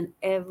action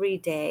every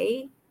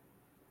day,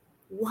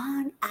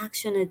 one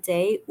action a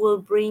day will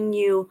bring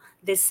you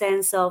the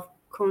sense of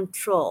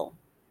control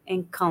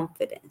and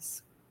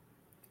confidence.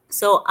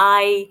 So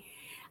I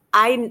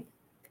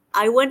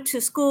I went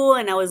to school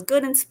and I was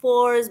good in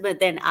sports, but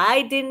then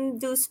I didn't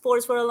do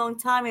sports for a long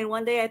time. And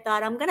one day I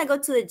thought, I'm gonna go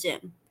to the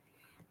gym.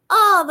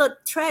 Oh, the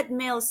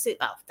treadmill.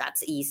 Oh,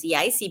 that's easy.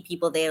 I see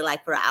people there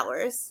like for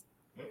hours.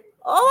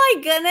 Oh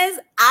my goodness.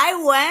 I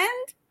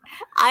went.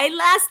 I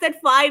lasted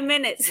 5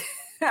 minutes.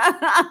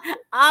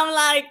 I'm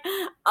like,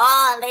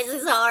 oh, this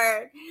is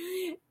hard.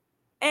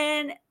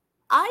 And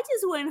I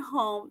just went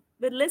home.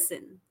 But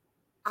listen,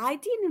 I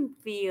didn't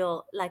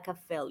feel like a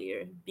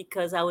failure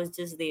because I was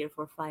just there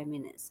for 5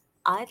 minutes.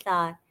 I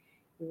thought,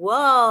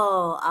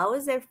 whoa, I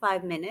was there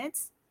 5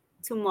 minutes.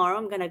 Tomorrow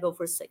I'm going to go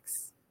for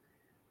 6.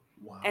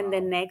 Wow. And the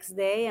next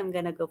day I'm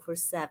going to go for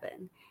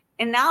 7.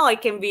 And now I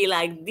can be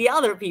like the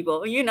other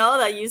people,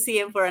 that you see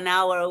them for an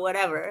hour or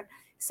whatever.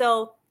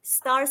 So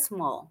start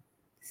small,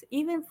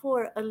 even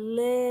for a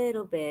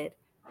little bit.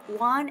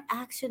 One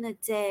action a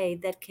day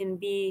that can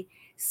be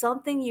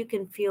something you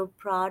can feel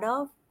proud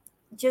of,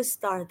 just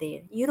start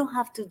there. You don't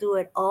have to do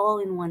it all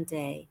in one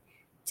day.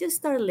 Just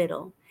start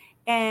little,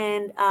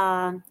 and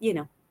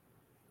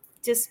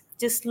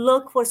just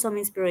look for some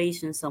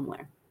inspiration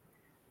somewhere.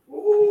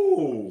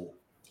 Ooh,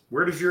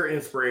 where does your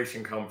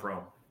inspiration come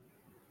from?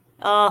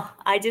 Oh,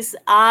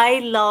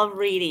 I love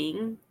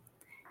reading.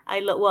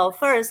 Well,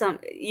 first, I'm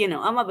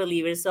a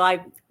believer, so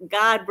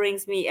God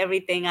brings me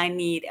everything I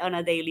need on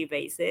a daily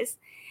basis.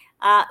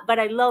 But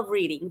I love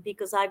reading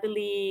because I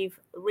believe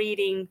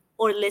reading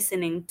or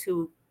listening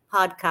to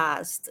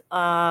podcasts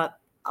are,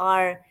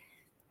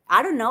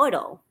 I don't know it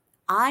all.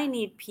 I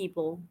need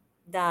people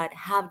that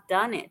have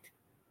done it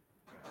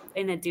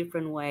in a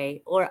different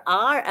way or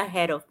are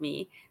ahead of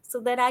me so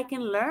that I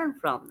can learn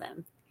from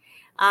them.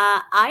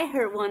 I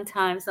heard one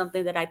time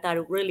something that I thought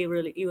it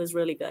was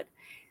really good.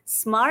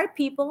 Smart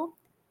people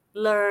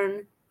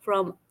learn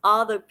from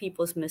other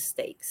people's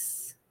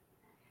mistakes.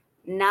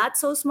 Not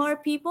so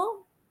smart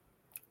people,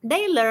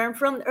 they learn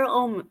from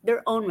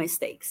their own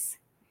mistakes.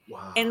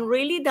 Wow. And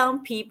really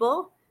dumb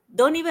people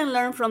don't even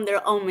learn from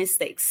their own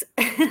mistakes.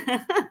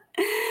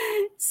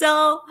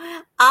 So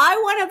I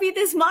want to be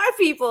the smart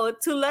people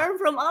to learn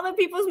from other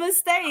people's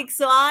mistakes.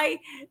 So I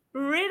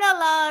read a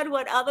lot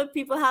what other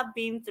people have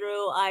been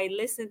through. I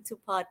listen to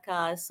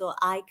podcasts so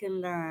I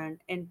can learn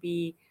and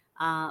be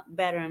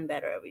better and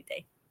better every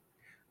day.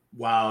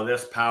 Wow,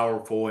 that's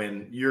powerful,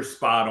 and you're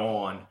spot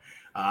on.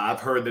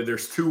 I've heard that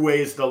there's 2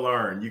 ways to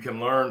learn. You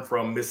can learn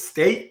from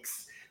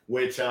mistakes,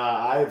 which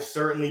I've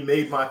certainly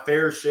made my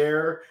fair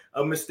share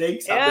of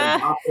mistakes. I've been Yeah.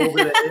 knocked over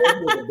the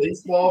head with a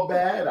baseball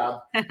bat.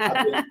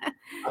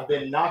 I've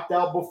been knocked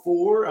out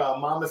before.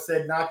 Mama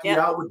said knock you Yep.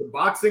 out with the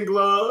boxing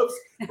gloves.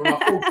 For my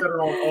folks that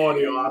are on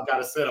audio, I've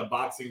got a set of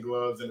boxing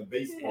gloves and a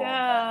baseball bat.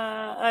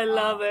 Yeah, I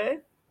love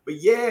it. But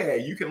yeah,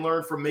 you can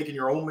learn from making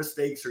your own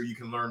mistakes or you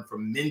can learn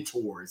from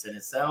mentors. And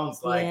it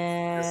sounds like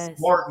the Yes.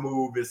 smart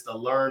move is to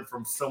learn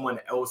from someone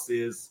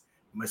else's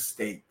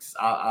mistakes.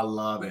 I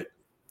love it.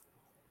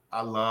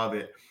 I love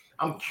it.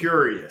 I'm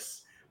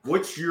curious.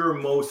 What's your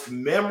most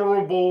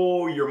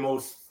memorable, your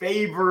most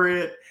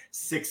favorite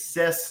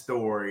success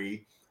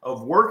story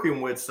of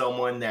working with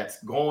someone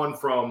that's gone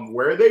from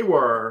where they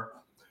were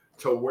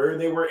to where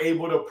they were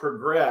able to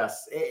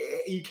progress.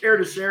 You care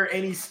to share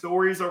any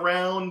stories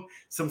around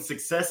some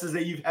successes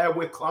that you've had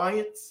with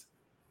clients?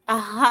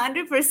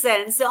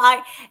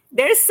 100%.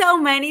 There's so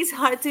many, it's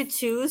hard to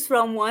choose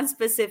from one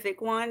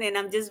specific one. And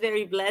I'm just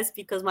very blessed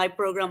because my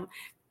program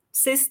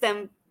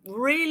system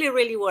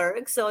really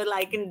works. So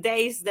like in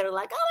days, they're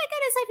like, oh my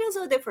goodness, I feel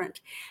so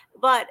different.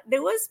 But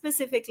there was a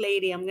specific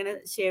lady I'm going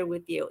to share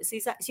with you.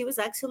 She was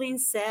actually in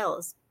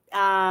sales,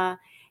 and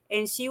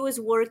she was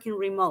working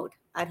remote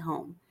at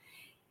home.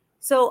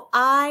 So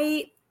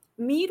I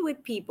meet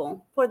with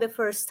people for the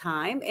first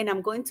time, and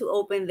I'm going to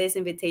open this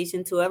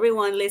invitation to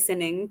everyone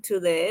listening to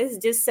this.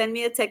 Just send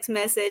me a text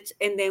message,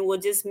 and then we'll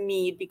just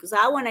meet because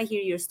I want to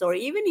hear your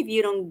story. Even if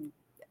you don't,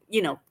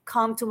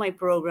 come to my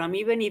program,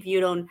 even if you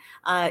don't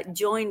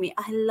join me,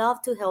 I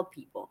love to help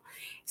people.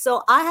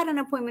 So I had an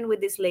appointment with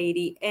this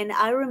lady, and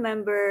I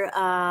remember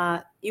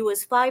it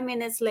was 5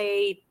 minutes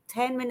late,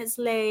 10 minutes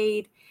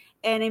late.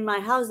 And in my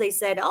house, they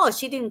said, oh,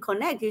 she didn't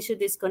connect. You should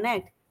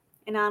disconnect.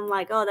 And I'm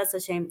like, oh, that's a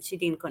shame she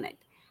didn't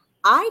connect.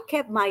 I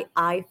kept my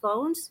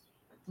iPhones,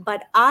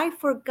 but I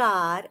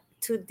forgot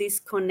to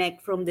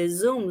disconnect from the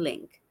Zoom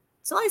link.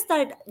 So I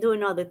started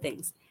doing other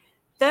things.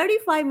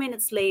 35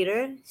 minutes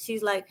later,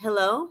 she's like,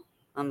 hello.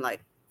 I'm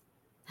like,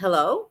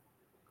 hello?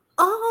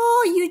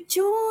 Oh, you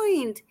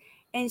joined.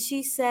 And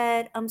she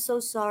said, I'm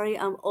so sorry.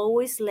 I'm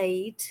always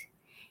late.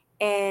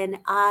 And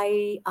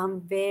I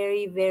am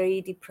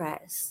very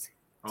depressed.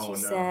 Oh She no.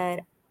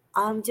 said,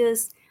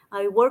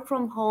 I work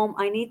from home.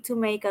 I need to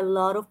make a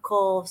lot of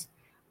calls.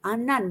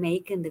 I'm not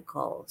making the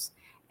calls.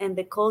 And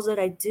the calls that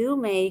I do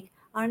make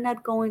are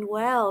not going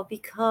well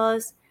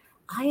because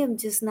I am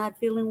just not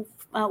feeling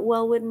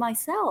well with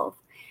myself.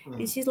 And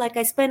Mm. she's like,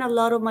 I spend a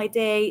lot of my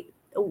day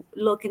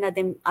looking at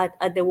them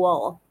at the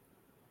wall,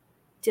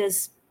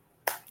 just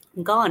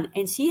gone.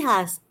 And she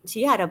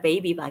had a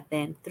baby back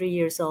then, 3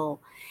 years old.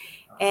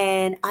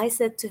 And I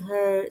said to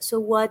her, so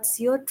what's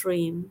your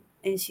dream?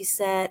 And she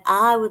said,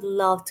 I would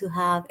love to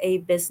have a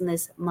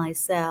business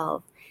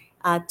myself,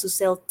 to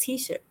sell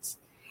t-shirts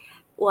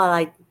while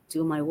I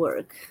do my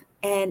work.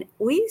 And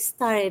we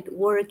started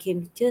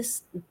working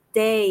just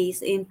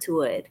days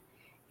into it.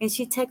 And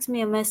she texts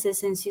me a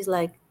message and she's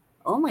like,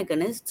 oh my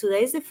goodness,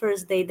 today is the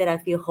first day that I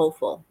feel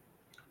hopeful.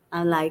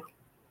 I'm like,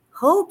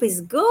 hope is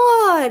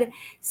good.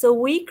 So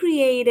we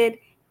created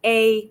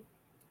a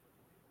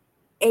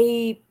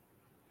a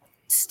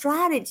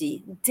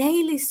strategy,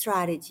 daily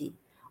strategy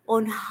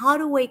on how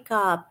to wake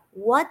up,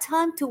 what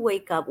time to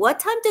wake up, what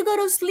time to go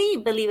to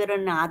sleep, believe it or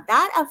not.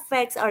 That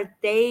affects our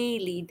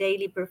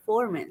daily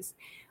performance.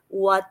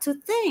 What to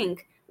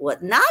think,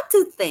 what not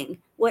to think,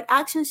 what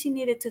action she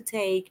needed to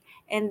take.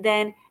 And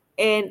then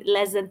in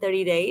less than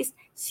 30 days,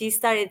 she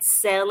started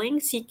selling.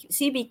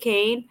 She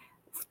became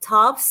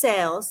top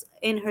sales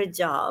in her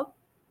job.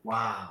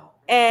 Wow.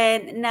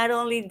 And not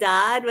only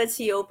that, but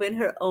she opened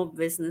her own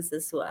business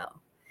as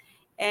well.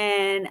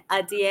 And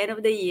at the end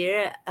of the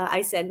year,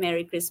 I said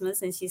Merry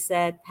Christmas, and she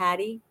said,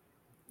 Patty,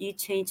 you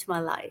changed my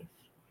life.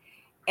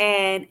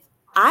 And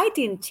I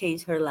didn't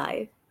change her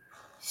life.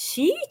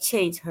 She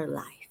changed her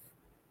life.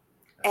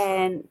 That's right.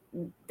 And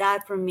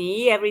that for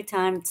me, every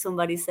time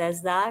somebody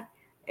says that,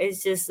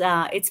 it's just,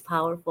 it's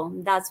powerful.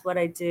 That's what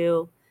I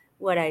do,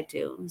 what I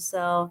do.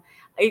 So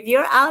if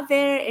you're out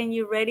there and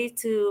you're ready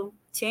to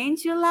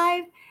change your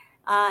life,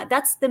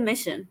 that's the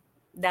mission,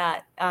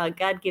 that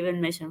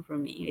God-given mission for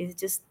me, is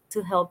just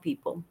to help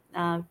people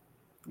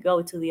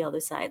go to the other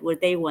side where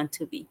they want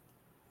to be.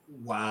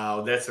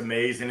 Wow, that's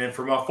amazing. And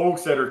for my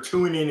folks that are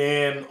tuning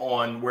in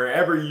on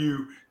wherever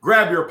you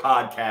grab your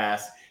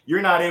podcast,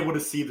 you're not able to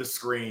see the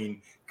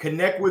screen.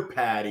 Connect with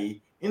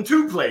Paty in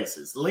two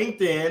places: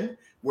 LinkedIn,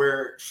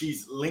 where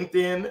she's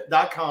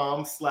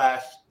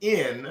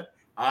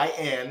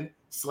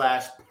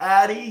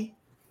linkedin.com/in/Paty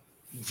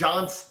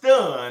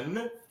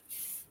Johnston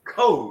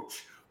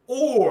coach,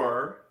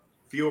 or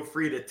feel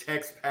free to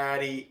text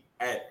Paty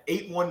at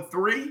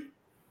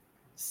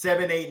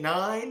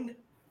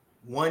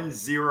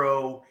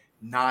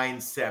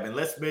 813-789-1097.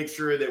 Let's make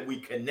sure that we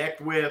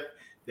connect with,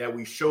 that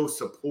we show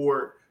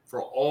support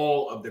for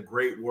all of the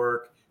great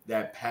work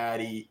that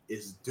Paty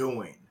is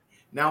doing.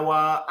 Now,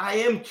 I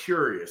am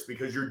curious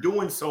because you're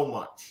doing so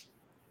much.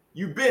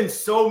 You've been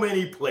so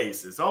many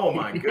places. Oh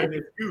my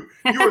goodness, you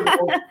are the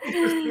most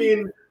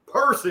interesting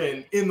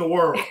person in the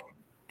world.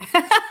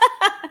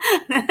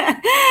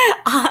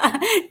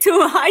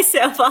 To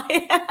myself,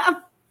 I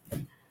am.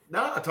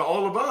 Nah, to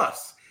all of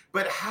us.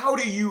 But how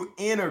do you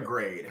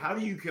integrate? How do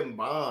you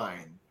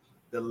combine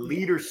the Yeah.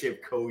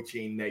 leadership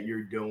coaching that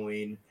you're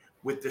doing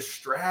with the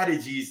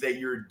strategies that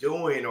you're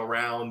doing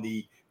around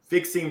the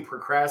fixing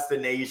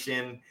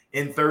procrastination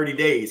in 30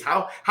 days?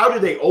 How do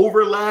they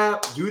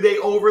overlap? Do they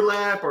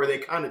overlap? Are they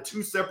kind of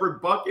two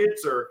separate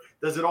buckets, or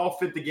does it all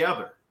fit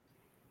together?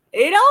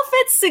 It all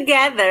fits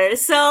together.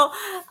 So,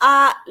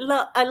 a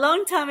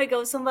long time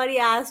ago, somebody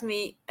asked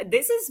me,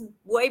 this is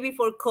way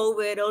before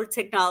COVID or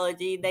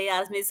technology. They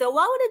asked me, so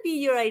what would it be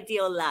your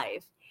ideal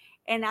life?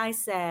 And I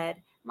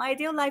said, my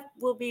ideal life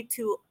will be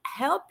to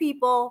help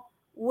people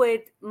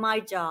with my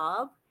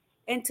job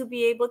and to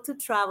be able to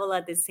travel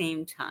at the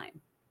same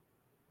time.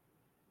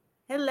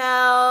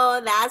 Hello,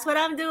 that's what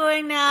I'm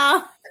doing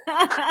now.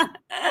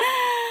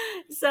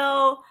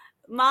 So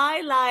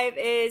my life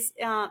is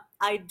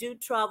I do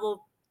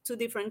travel to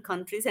different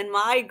countries, and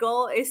my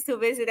goal is to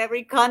visit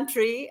every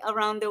country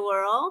around the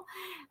world.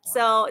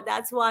 So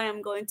that's why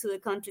I'm going to the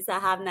countries I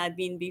have not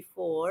been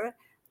before.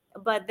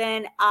 But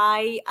then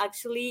I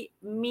actually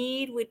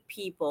meet with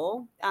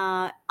people.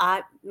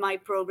 My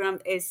program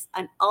is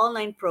an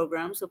online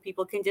program, so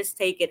people can just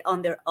take it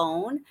on their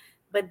own,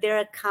 but they're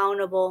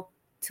accountable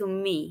to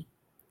me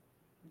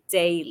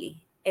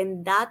daily.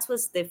 And that's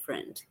what's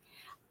different.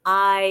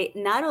 I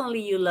not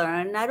only you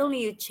learn, not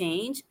only you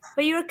change,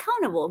 but you're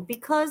accountable,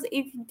 because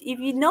if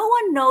you no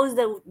one knows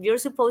that you're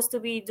supposed to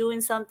be doing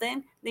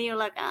something, then you're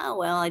like, oh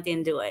well, I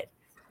didn't do it.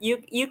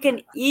 You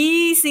can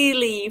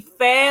easily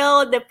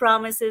fail the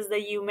promises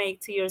that you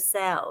make to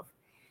yourself.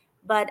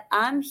 But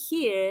I'm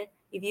here.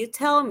 If you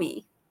tell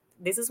me,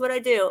 this is what I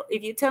do.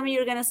 If you tell me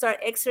you're gonna start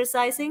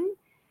exercising,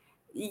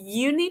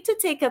 you need to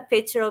take a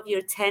picture of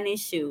your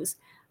tennis shoes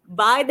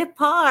by the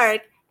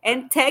park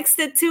and text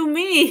it to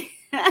me.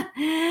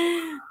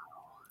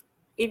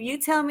 If you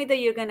tell me that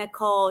you're going to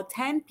call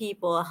 10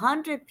 people,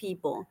 100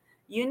 people,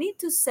 you need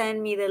to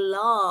send me the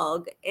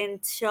log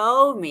and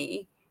show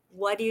me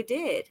what you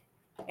did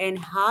and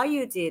how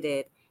you did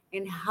it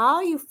and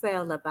how you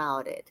felt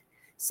about it.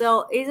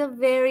 So it's a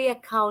very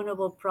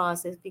accountable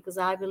process, because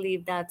I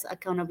believe that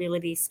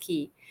accountability is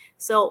key.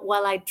 So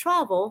while I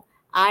travel,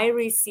 I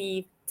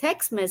receive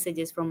text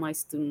messages from my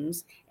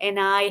students, and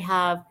I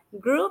have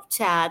group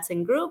chats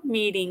and group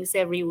meetings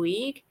every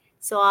week,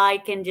 so I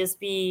can just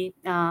be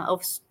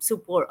of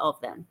support of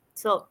them.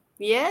 So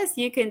yes,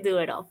 you can do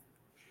it all.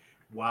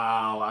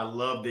 Wow, I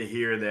love to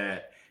hear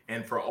that.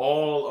 And for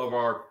all of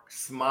our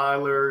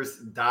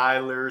smilers,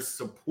 dialers,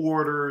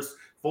 supporters,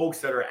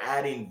 folks that are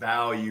adding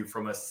value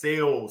from a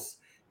sales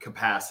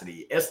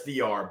capacity,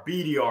 SDR,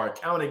 BDR,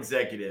 account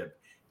executive,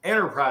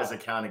 enterprise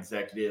account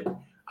executive,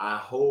 I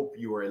hope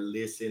you are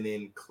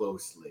listening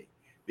closely,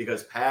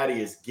 because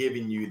Paty is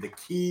giving you the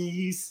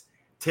keys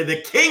to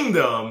the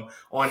kingdom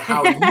on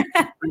how you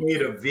can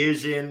create a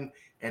vision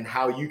and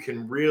how you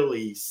can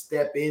really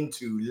step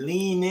into,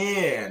 lean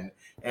in,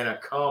 and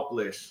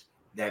accomplish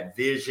that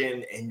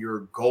vision and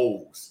your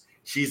goals.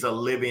 She's a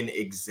living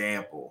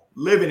example.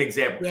 Living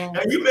example. Yeah.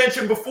 Now, you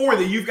mentioned before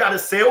that you've got a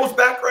sales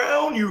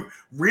background, you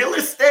real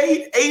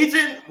estate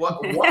agent.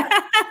 What?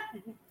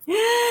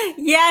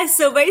 Yeah,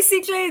 so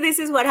basically this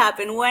is what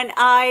happened when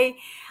I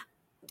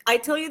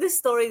told you the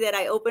story that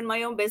I opened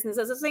my own business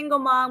as a single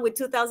mom with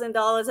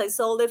 $2,000. I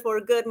sold it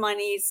for good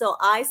money. So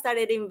I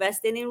started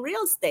investing in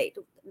real estate,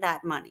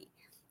 that money.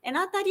 And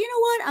I thought, you know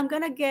what? I'm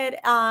going to get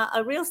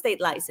a real estate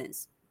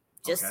license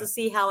just Okay. to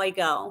see how I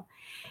go.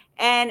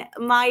 And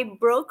my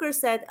broker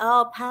said,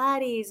 oh,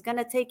 Paty, it's going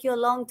to take you a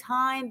long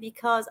time,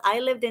 because I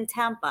lived in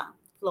Tampa,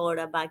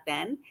 Florida back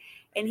then.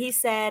 And he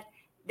said,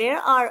 there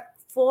are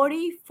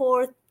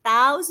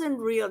 44,000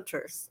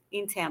 realtors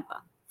in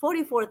Tampa.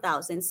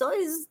 44,000. So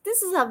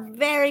this is a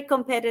very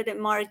competitive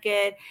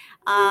market.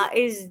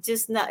 It's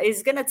just not,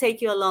 it's going to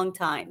take you a long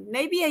time,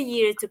 maybe a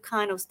year to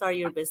kind of start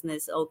your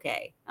business.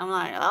 Okay. I'm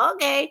like,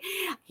 okay.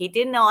 He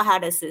didn't know I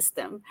had a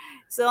system.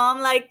 So I'm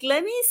like,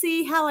 let me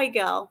see how I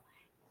go.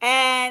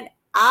 And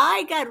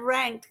I got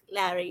ranked,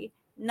 Larry,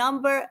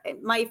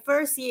 my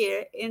first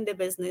year in the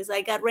business,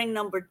 I got ranked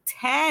number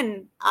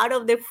 10 out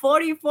of the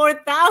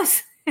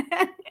 44,000.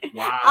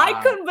 Wow.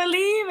 I couldn't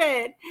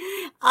believe it.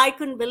 I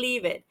couldn't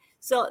believe it.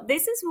 So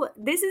this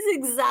is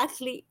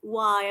exactly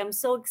why I'm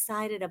so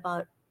excited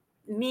about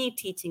me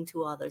teaching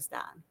to others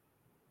that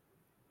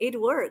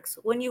it works.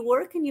 When you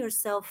work in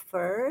yourself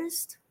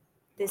first,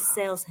 the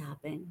sales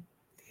happen.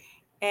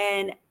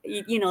 And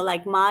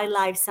like my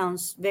life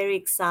sounds very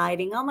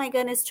exciting. Oh my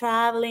goodness,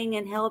 traveling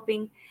and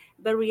helping.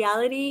 But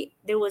reality,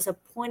 there was a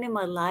point in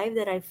my life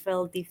that I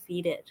felt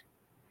defeated.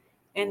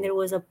 And there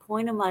was a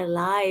point in my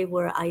life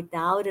where I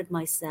doubted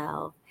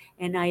myself,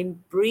 and I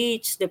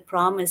breached the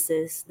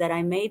promises that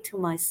I made to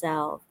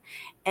myself.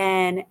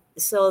 And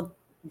so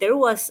there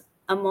was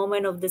a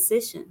moment of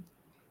decision.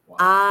 Wow.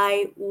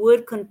 I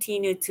would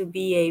continue to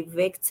be a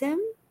victim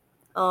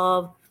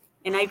of,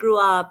 and I grew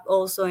up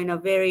also in a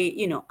very,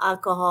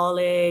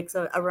 alcoholics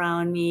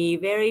around me,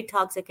 very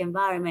toxic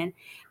environment.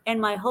 And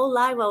my whole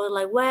life I was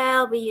like,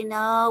 well,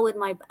 but with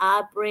my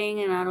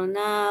upbringing, I don't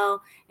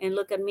know. And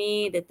look at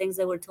me, the things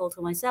that were told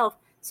to myself.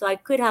 So I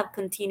could have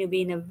continued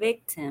being a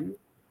victim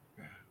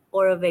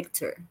or a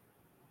victor.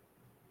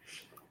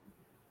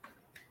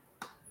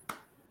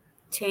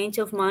 Change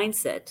of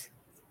mindset.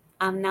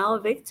 I'm now a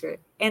victor.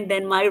 And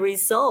then my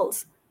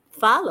results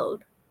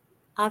followed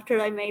after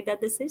I made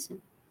that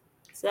decision.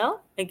 So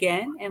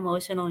again,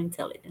 emotional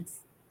intelligence.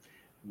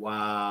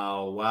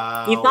 Wow.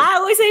 If Wow. I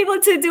was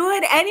able to do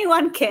it,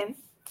 anyone can.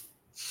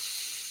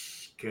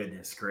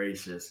 Goodness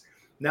gracious.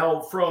 Now,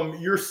 from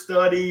your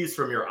studies,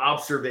 from your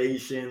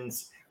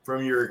observations,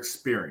 from your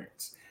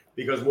experience,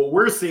 because what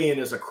we're seeing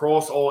is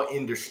across all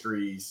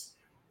industries,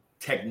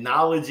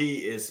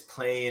 technology is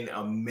playing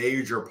a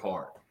major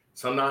part.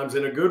 sometimes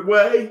in a good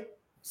way,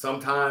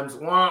 sometimes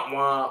womp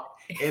womp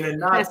in a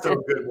not so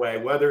good way,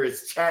 whether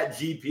it's chat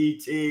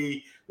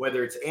GPT,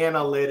 whether it's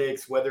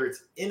analytics, whether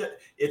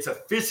it's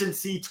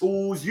efficiency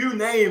tools, you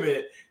name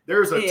it.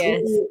 There's a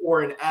Yes, tool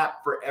or an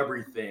app for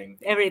everything.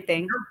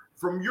 everything.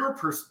 From your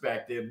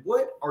perspective,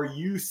 what are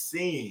you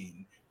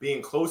seeing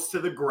being close to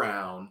the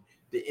ground,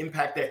 the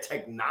impact that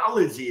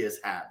technology is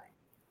having?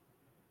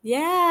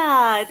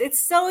 Yeah, it's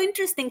so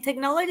interesting.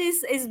 Technology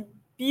is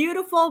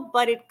beautiful,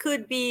 but it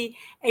could be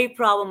a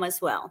problem as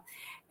well.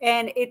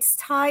 And it's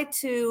tied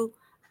to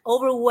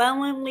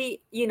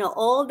overwhelmingly,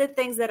 all the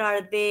things that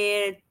are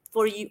there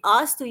for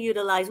us to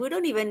utilize. We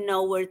don't even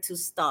know where to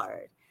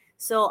start.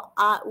 So,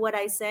 what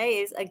I say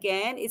is,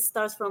 again, it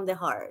starts from the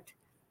heart.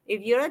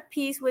 If you're at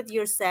peace with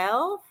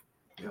yourself,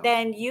 Yeah.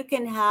 then you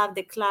can have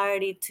the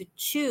clarity to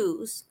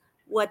choose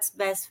what's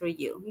best for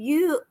you.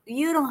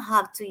 You don't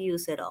have to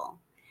use it all.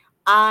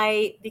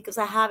 Because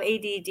I have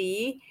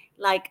ADD,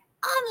 like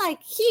I'm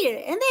like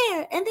here and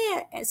there and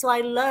there. And so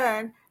I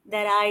learned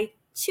that I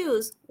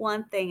choose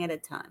one thing at a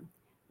time.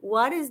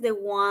 What is the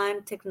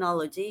one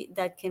technology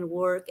that can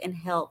work and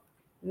help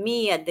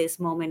me at this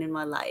moment in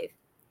my life?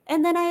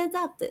 And then I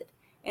adapt it.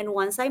 And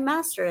once I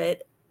master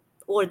it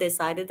or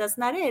decided that's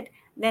not it,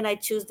 then I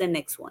choose the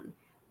next one.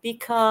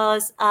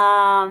 Because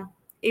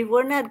if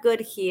we're not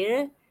good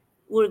here,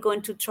 we're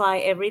going to try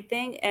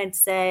everything and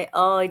say,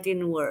 "Oh, it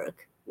didn't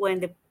work." When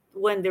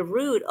the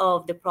root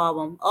of the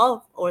problem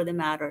of or the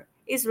matter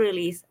is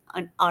really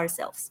on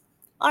ourselves,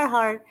 our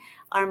heart,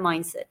 our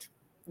mindset.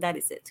 That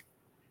is it.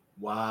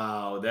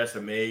 Wow, that's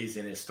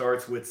amazing. It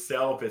starts with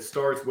self, it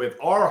starts with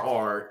our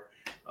heart.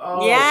 Oh,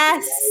 to allow us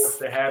Yes.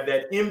 to have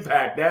that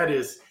impact. That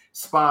is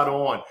spot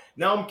on.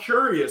 Now, I'm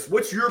curious,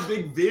 what's your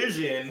big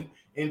vision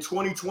in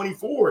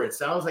 2024? It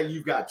sounds like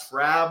you've got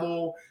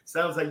travel,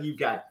 sounds like you've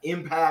got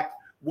impact.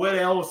 What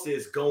else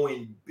is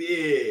going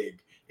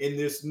big in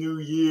this new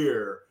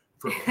year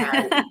for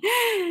Paty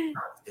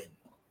Johnston?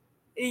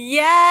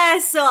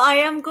 Yes, so I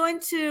am going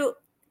to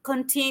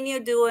continue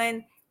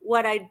doing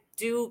what I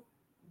do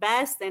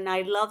best and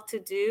I love to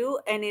do,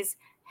 and is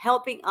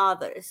helping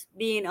others,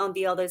 being on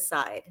the other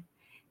side.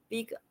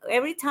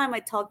 Every time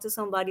I talk to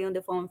somebody on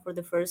the phone for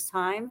the first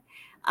time,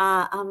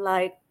 I'm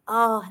like,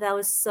 oh, that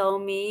was so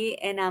me,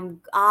 and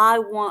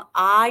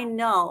I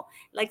know.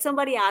 Like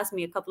somebody asked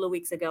me a couple of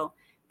weeks ago,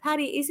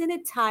 Patty, isn't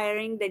it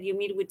tiring that you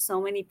meet with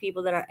so many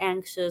people that are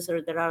anxious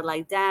or that are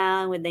like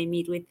down when they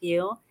meet with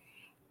you?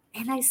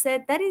 And I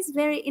said, that is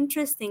very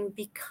interesting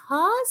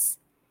because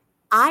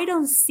I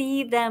don't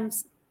see them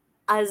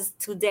as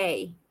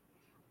today.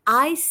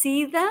 I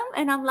see them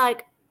and I'm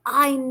like,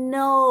 I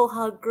know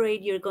how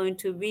great you're going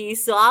to be.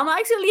 So I'm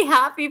actually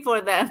happy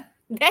for them.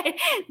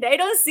 They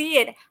don't see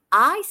it.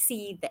 I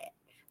see that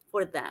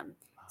for them.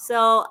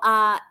 So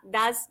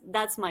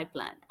that's my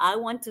plan. I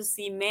want to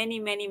see many,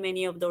 many,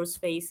 many of those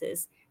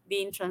faces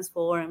being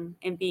transformed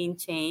and being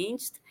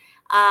changed.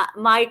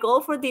 My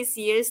goal for this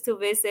year is to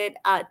visit,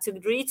 to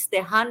reach the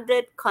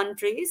 100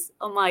 countries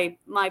of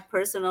my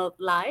personal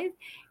life,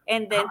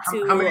 and How, then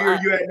how to many are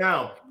you at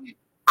now?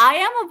 I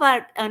am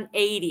about an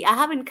 80. I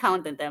haven't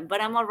counted them,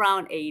 but I'm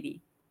around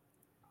 80.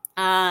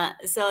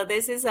 So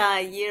this is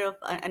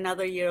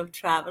another year of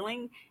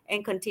traveling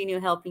and continue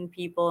helping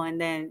people. And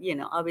then,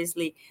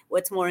 obviously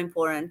what's more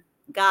important,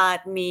 God,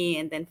 me,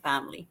 and then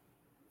family,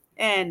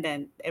 and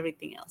then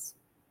everything else.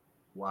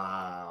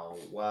 Wow,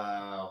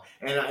 wow.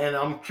 And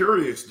I'm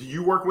curious, do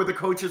you work with a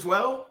coach as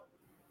well?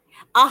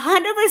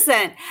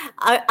 100%.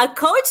 A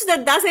coach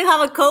that doesn't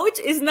have a coach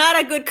is not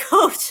a good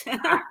coach.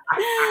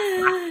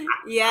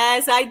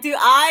 Yes, I do.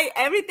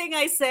 Everything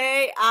I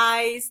say,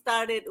 I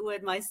started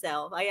with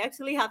myself. I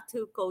actually have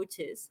two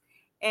coaches,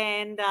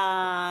 and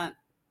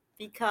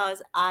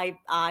because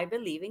I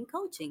believe in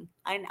coaching,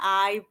 and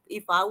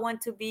if I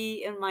want to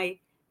be in my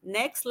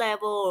next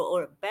level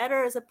or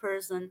better as a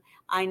person,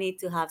 I need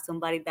to have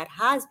somebody that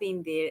has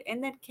been there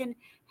and that can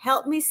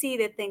help me see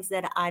the things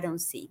that I don't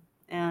see.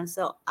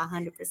 So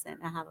 100%,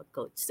 I have a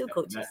coach, two That,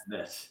 coaches.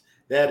 that's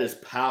that is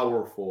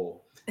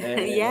powerful.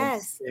 And,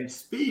 Yes. and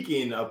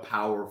speaking of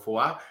powerful,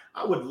 I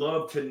would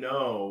love to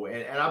know,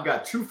 and I've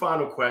got two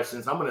final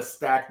questions. I'm going to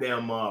stack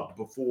them up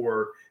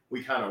before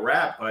we kind of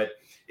wrap. But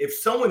if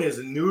someone is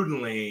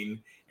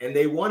noodling and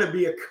they want to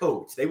be a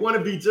coach, they want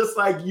to be just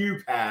like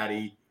you,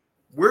 Paty,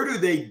 where do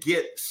they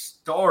get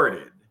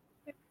started?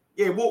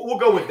 Yeah, we'll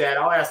go with that.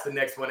 I'll ask the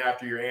next one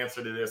after your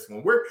answer to this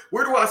one. Where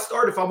do I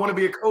start if I want to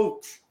be a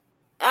coach?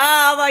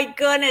 Oh my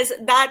goodness,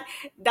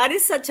 that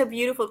is such a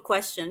beautiful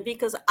question,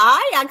 because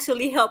I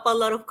actually help a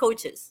lot of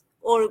coaches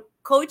or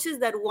coaches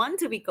that want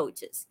to be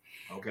coaches,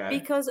 Okay.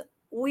 because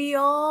we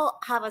all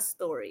have a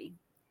story,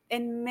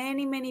 and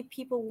many, many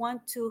people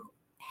want to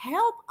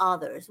help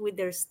others with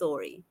their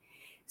story.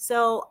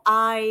 So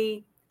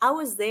I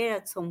was there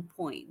at some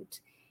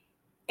point,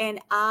 and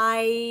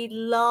I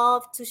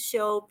love to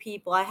show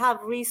people. I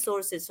have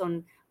resources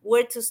on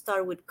where to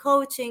start with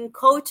coaching,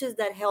 coaches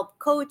that help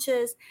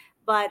coaches.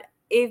 But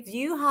if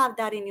you have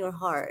that in your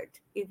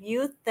heart, if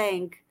you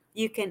think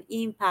you can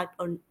impact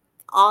on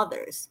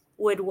others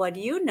with what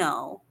you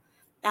know,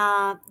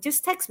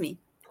 just text me.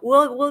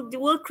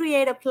 We'll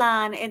create a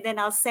plan, and then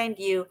I'll send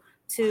you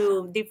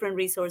to different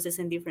resources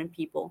and different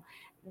people.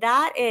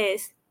 That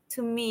is,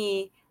 to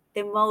me,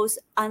 the most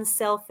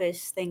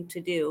unselfish thing to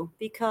do,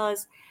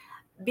 because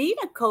being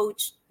a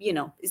coach,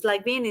 it's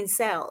like being in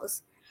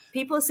sales.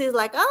 People say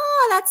like,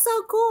 oh, that's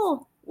so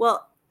cool.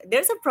 Well,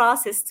 there's a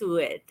process to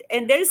it,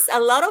 and there's a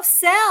lot of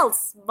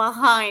sales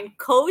behind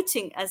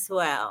coaching as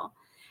well.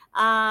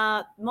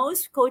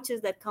 Most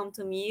coaches that come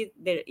to me,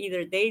 they're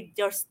either they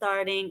just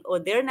starting or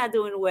they're not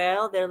doing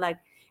well. They're like,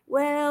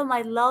 well,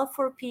 my love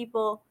for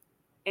people,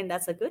 and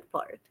that's a good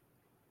part,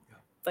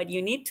 but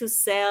you need to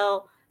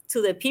sell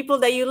to the people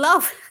that you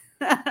love.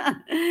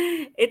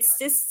 It's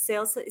just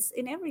sales is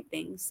in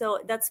everything. So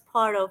that's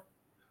part of,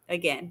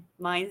 again,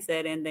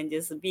 mindset, and then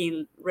just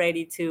being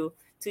ready to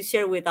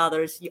share with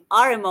others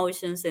our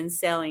emotions, and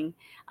selling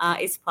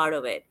is part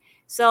of it.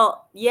 So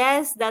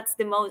yes, that's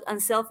the most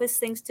unselfish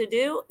things to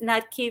do.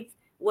 Not keep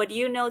what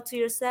you know to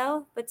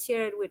yourself, but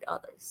share it with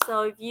others.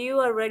 So if you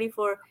are ready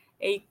for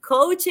a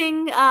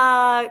coaching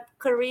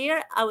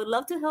career, I would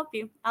love to help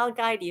you. I'll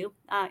guide you.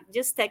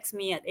 Just text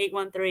me at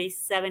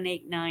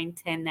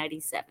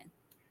 813-789-1097.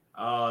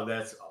 Oh,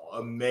 that's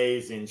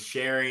amazing.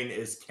 Sharing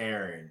is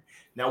caring.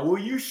 Now, will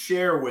you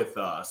share with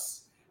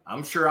us?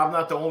 I'm sure I'm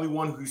not the only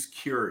one who's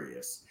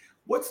curious.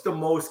 What's the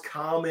most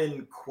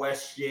common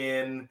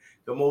question,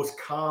 the most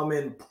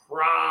common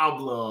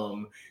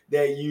problem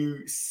that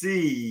you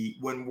see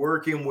when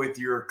working with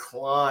your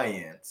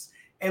clients?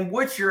 And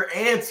what's your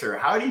answer?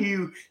 How do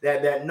you,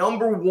 that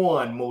number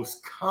one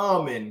most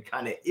common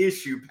kind of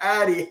issue?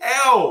 Paty,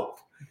 help!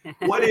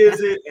 What is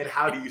it and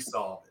how do you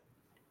solve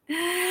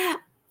it?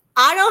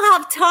 I don't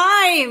have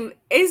time,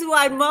 is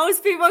what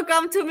most people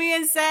come to me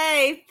and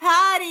say.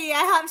 Paty,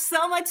 I have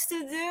so much to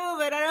do,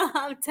 but I don't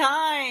have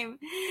time.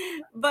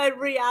 But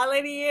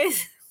reality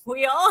is,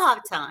 we all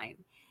have time.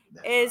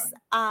 That's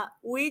right.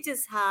 We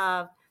just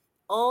have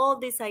all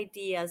these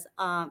ideas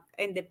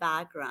in the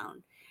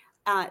background.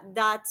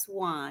 That's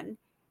one.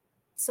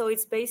 So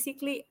it's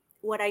basically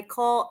what I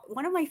call,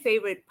 one of my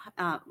favorite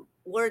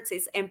words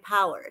is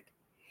empowered.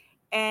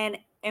 And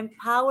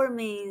empower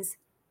means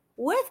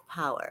with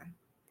power.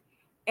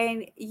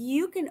 And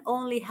you can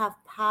only have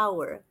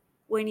power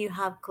when you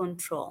have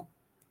control.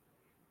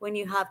 When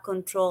you have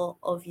control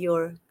of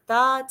your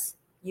thoughts,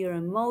 your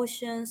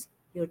emotions,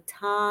 your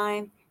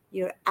time,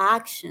 your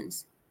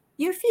actions,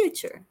 your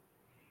future.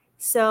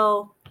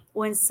 So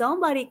when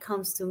somebody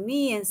comes to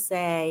me and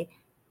say,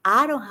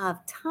 I don't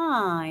have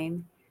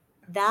time,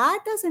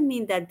 that doesn't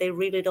mean that they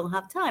really don't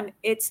have time.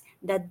 It's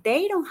that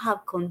they don't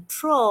have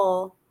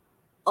control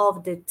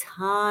of the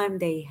time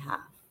they have.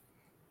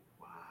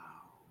 Wow.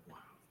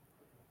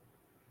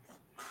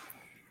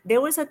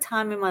 There was a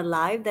time in my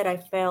life that I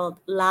felt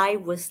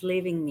life was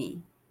leaving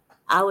me.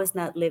 I was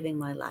not living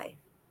my life.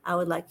 I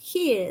was like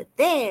here,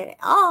 there,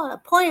 all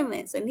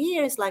appointments. And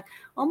here it's like,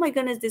 oh my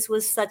goodness, this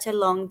was such a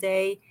long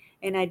day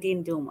and I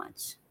didn't do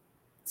much.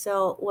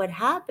 So what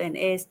happened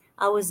is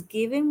I was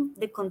giving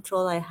the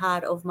control I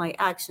had of my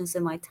actions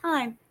and my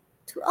time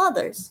to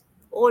others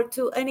or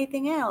to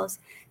anything else.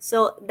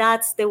 So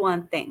that's the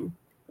one thing.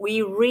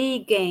 We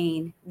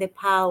regain the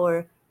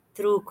power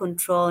through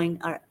controlling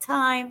our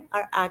time,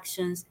 our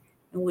actions,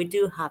 and we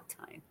do have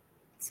time.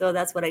 So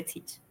that's what I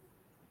teach.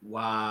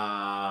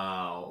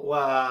 Wow.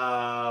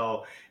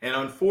 Wow. And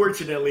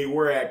unfortunately,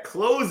 we're at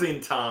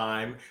closing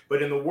time.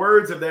 But in the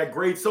words of that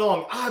great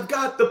song, I've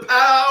got the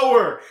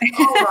power.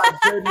 Oh my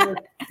goodness.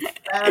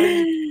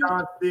 Paty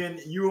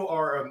Johnston, you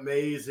are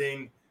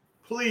amazing.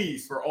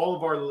 Please, for all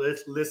of our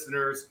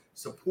listeners,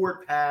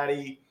 support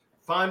Paty.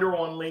 Find her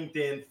on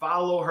LinkedIn,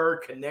 follow her,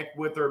 connect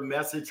with her,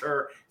 message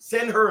her,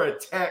 send her a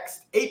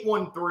text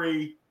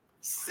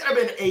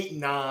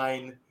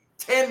 813-789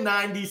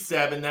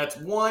 1097. That's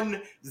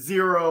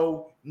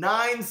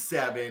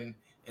 1097.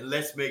 And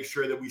let's make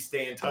sure that we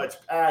stay in touch.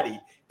 Paty,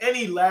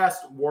 any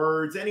last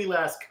words, any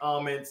last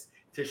comments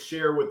to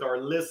share with our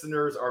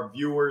listeners, our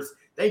viewers?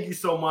 Thank you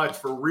so much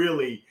for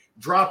really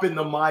dropping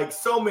the mic.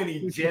 So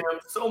many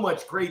gems, so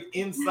much great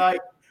insight.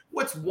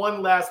 What's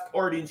one last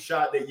parting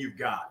shot that you've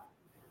got?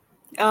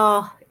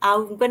 Oh,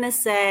 I'm going to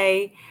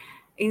say,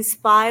 in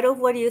spite of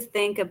what you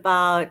think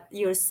about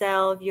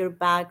yourself, your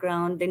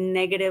background, the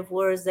negative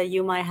words that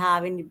you might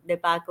have in the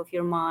back of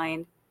your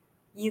mind,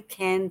 you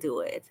can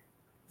do it.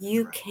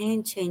 You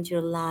can change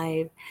your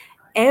life.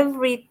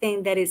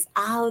 Everything that is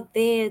out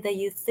there that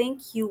you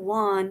think you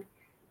want,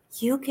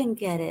 you can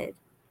get it.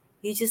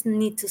 You just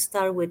need to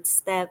start with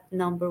step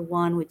number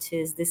one, which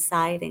is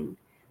deciding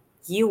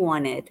you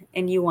want it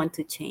and you want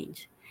to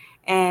change.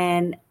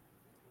 And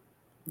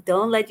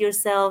don't let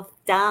yourself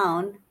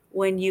down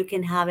when you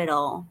can have it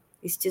all.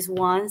 It's just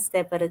one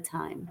step at a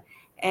time.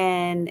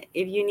 And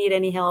if you need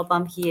any help,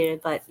 I'm here,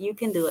 but you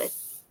can do it.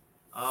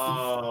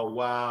 Oh,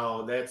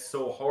 wow. That's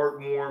so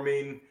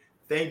heartwarming.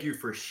 Thank you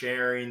for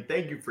sharing.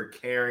 Thank you for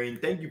caring.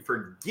 Thank you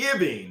for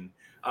giving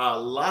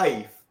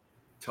life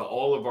to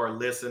all of our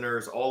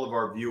listeners, all of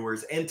our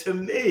viewers, and to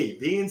me,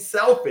 being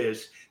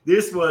selfish.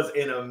 This was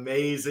an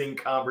amazing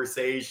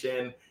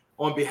conversation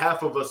on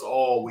behalf of us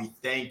all, we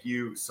thank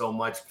you so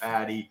much,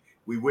 Paty.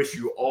 We wish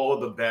you all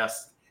the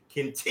best,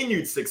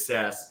 continued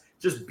success,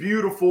 just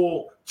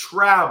beautiful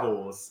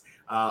travels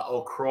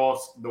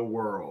across the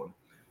world.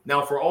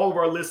 Now, for all of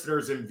our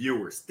listeners and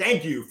viewers,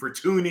 thank you for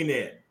tuning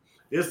in.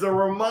 This is a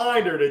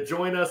reminder to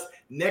join us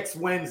next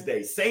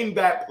Wednesday, same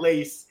bat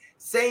place,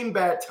 same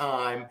bat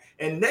time.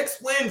 And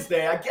next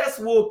Wednesday, I guess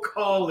we'll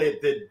call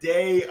it the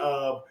day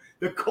of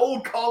the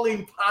Cold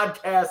Calling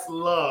Podcast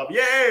Love.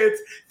 Yeah,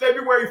 it's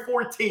February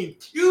 14th.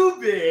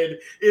 Cupid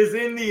is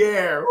in the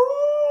air.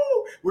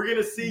 Woo! We're going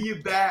to see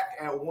you back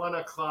at 1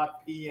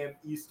 o'clock p.m.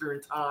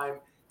 Eastern Time,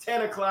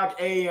 10 o'clock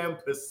a.m.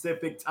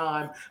 Pacific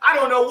Time. I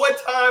don't know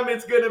what time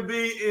it's going to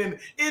be in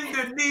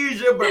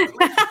Indonesia, but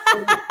please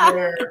stay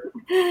there.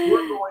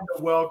 We're going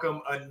to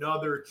welcome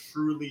another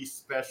truly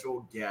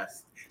special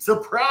guest.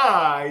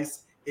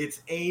 Surprise!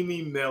 It's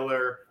Amy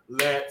Miller.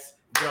 Let's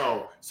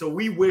go. So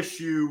we wish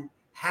you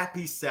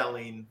happy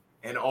selling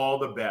and all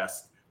the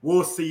best.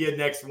 We'll see you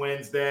next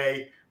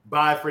Wednesday.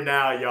 Bye for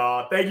now,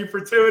 y'all. Thank you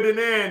for tuning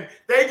in.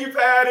 Thank you,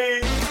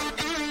 Paty.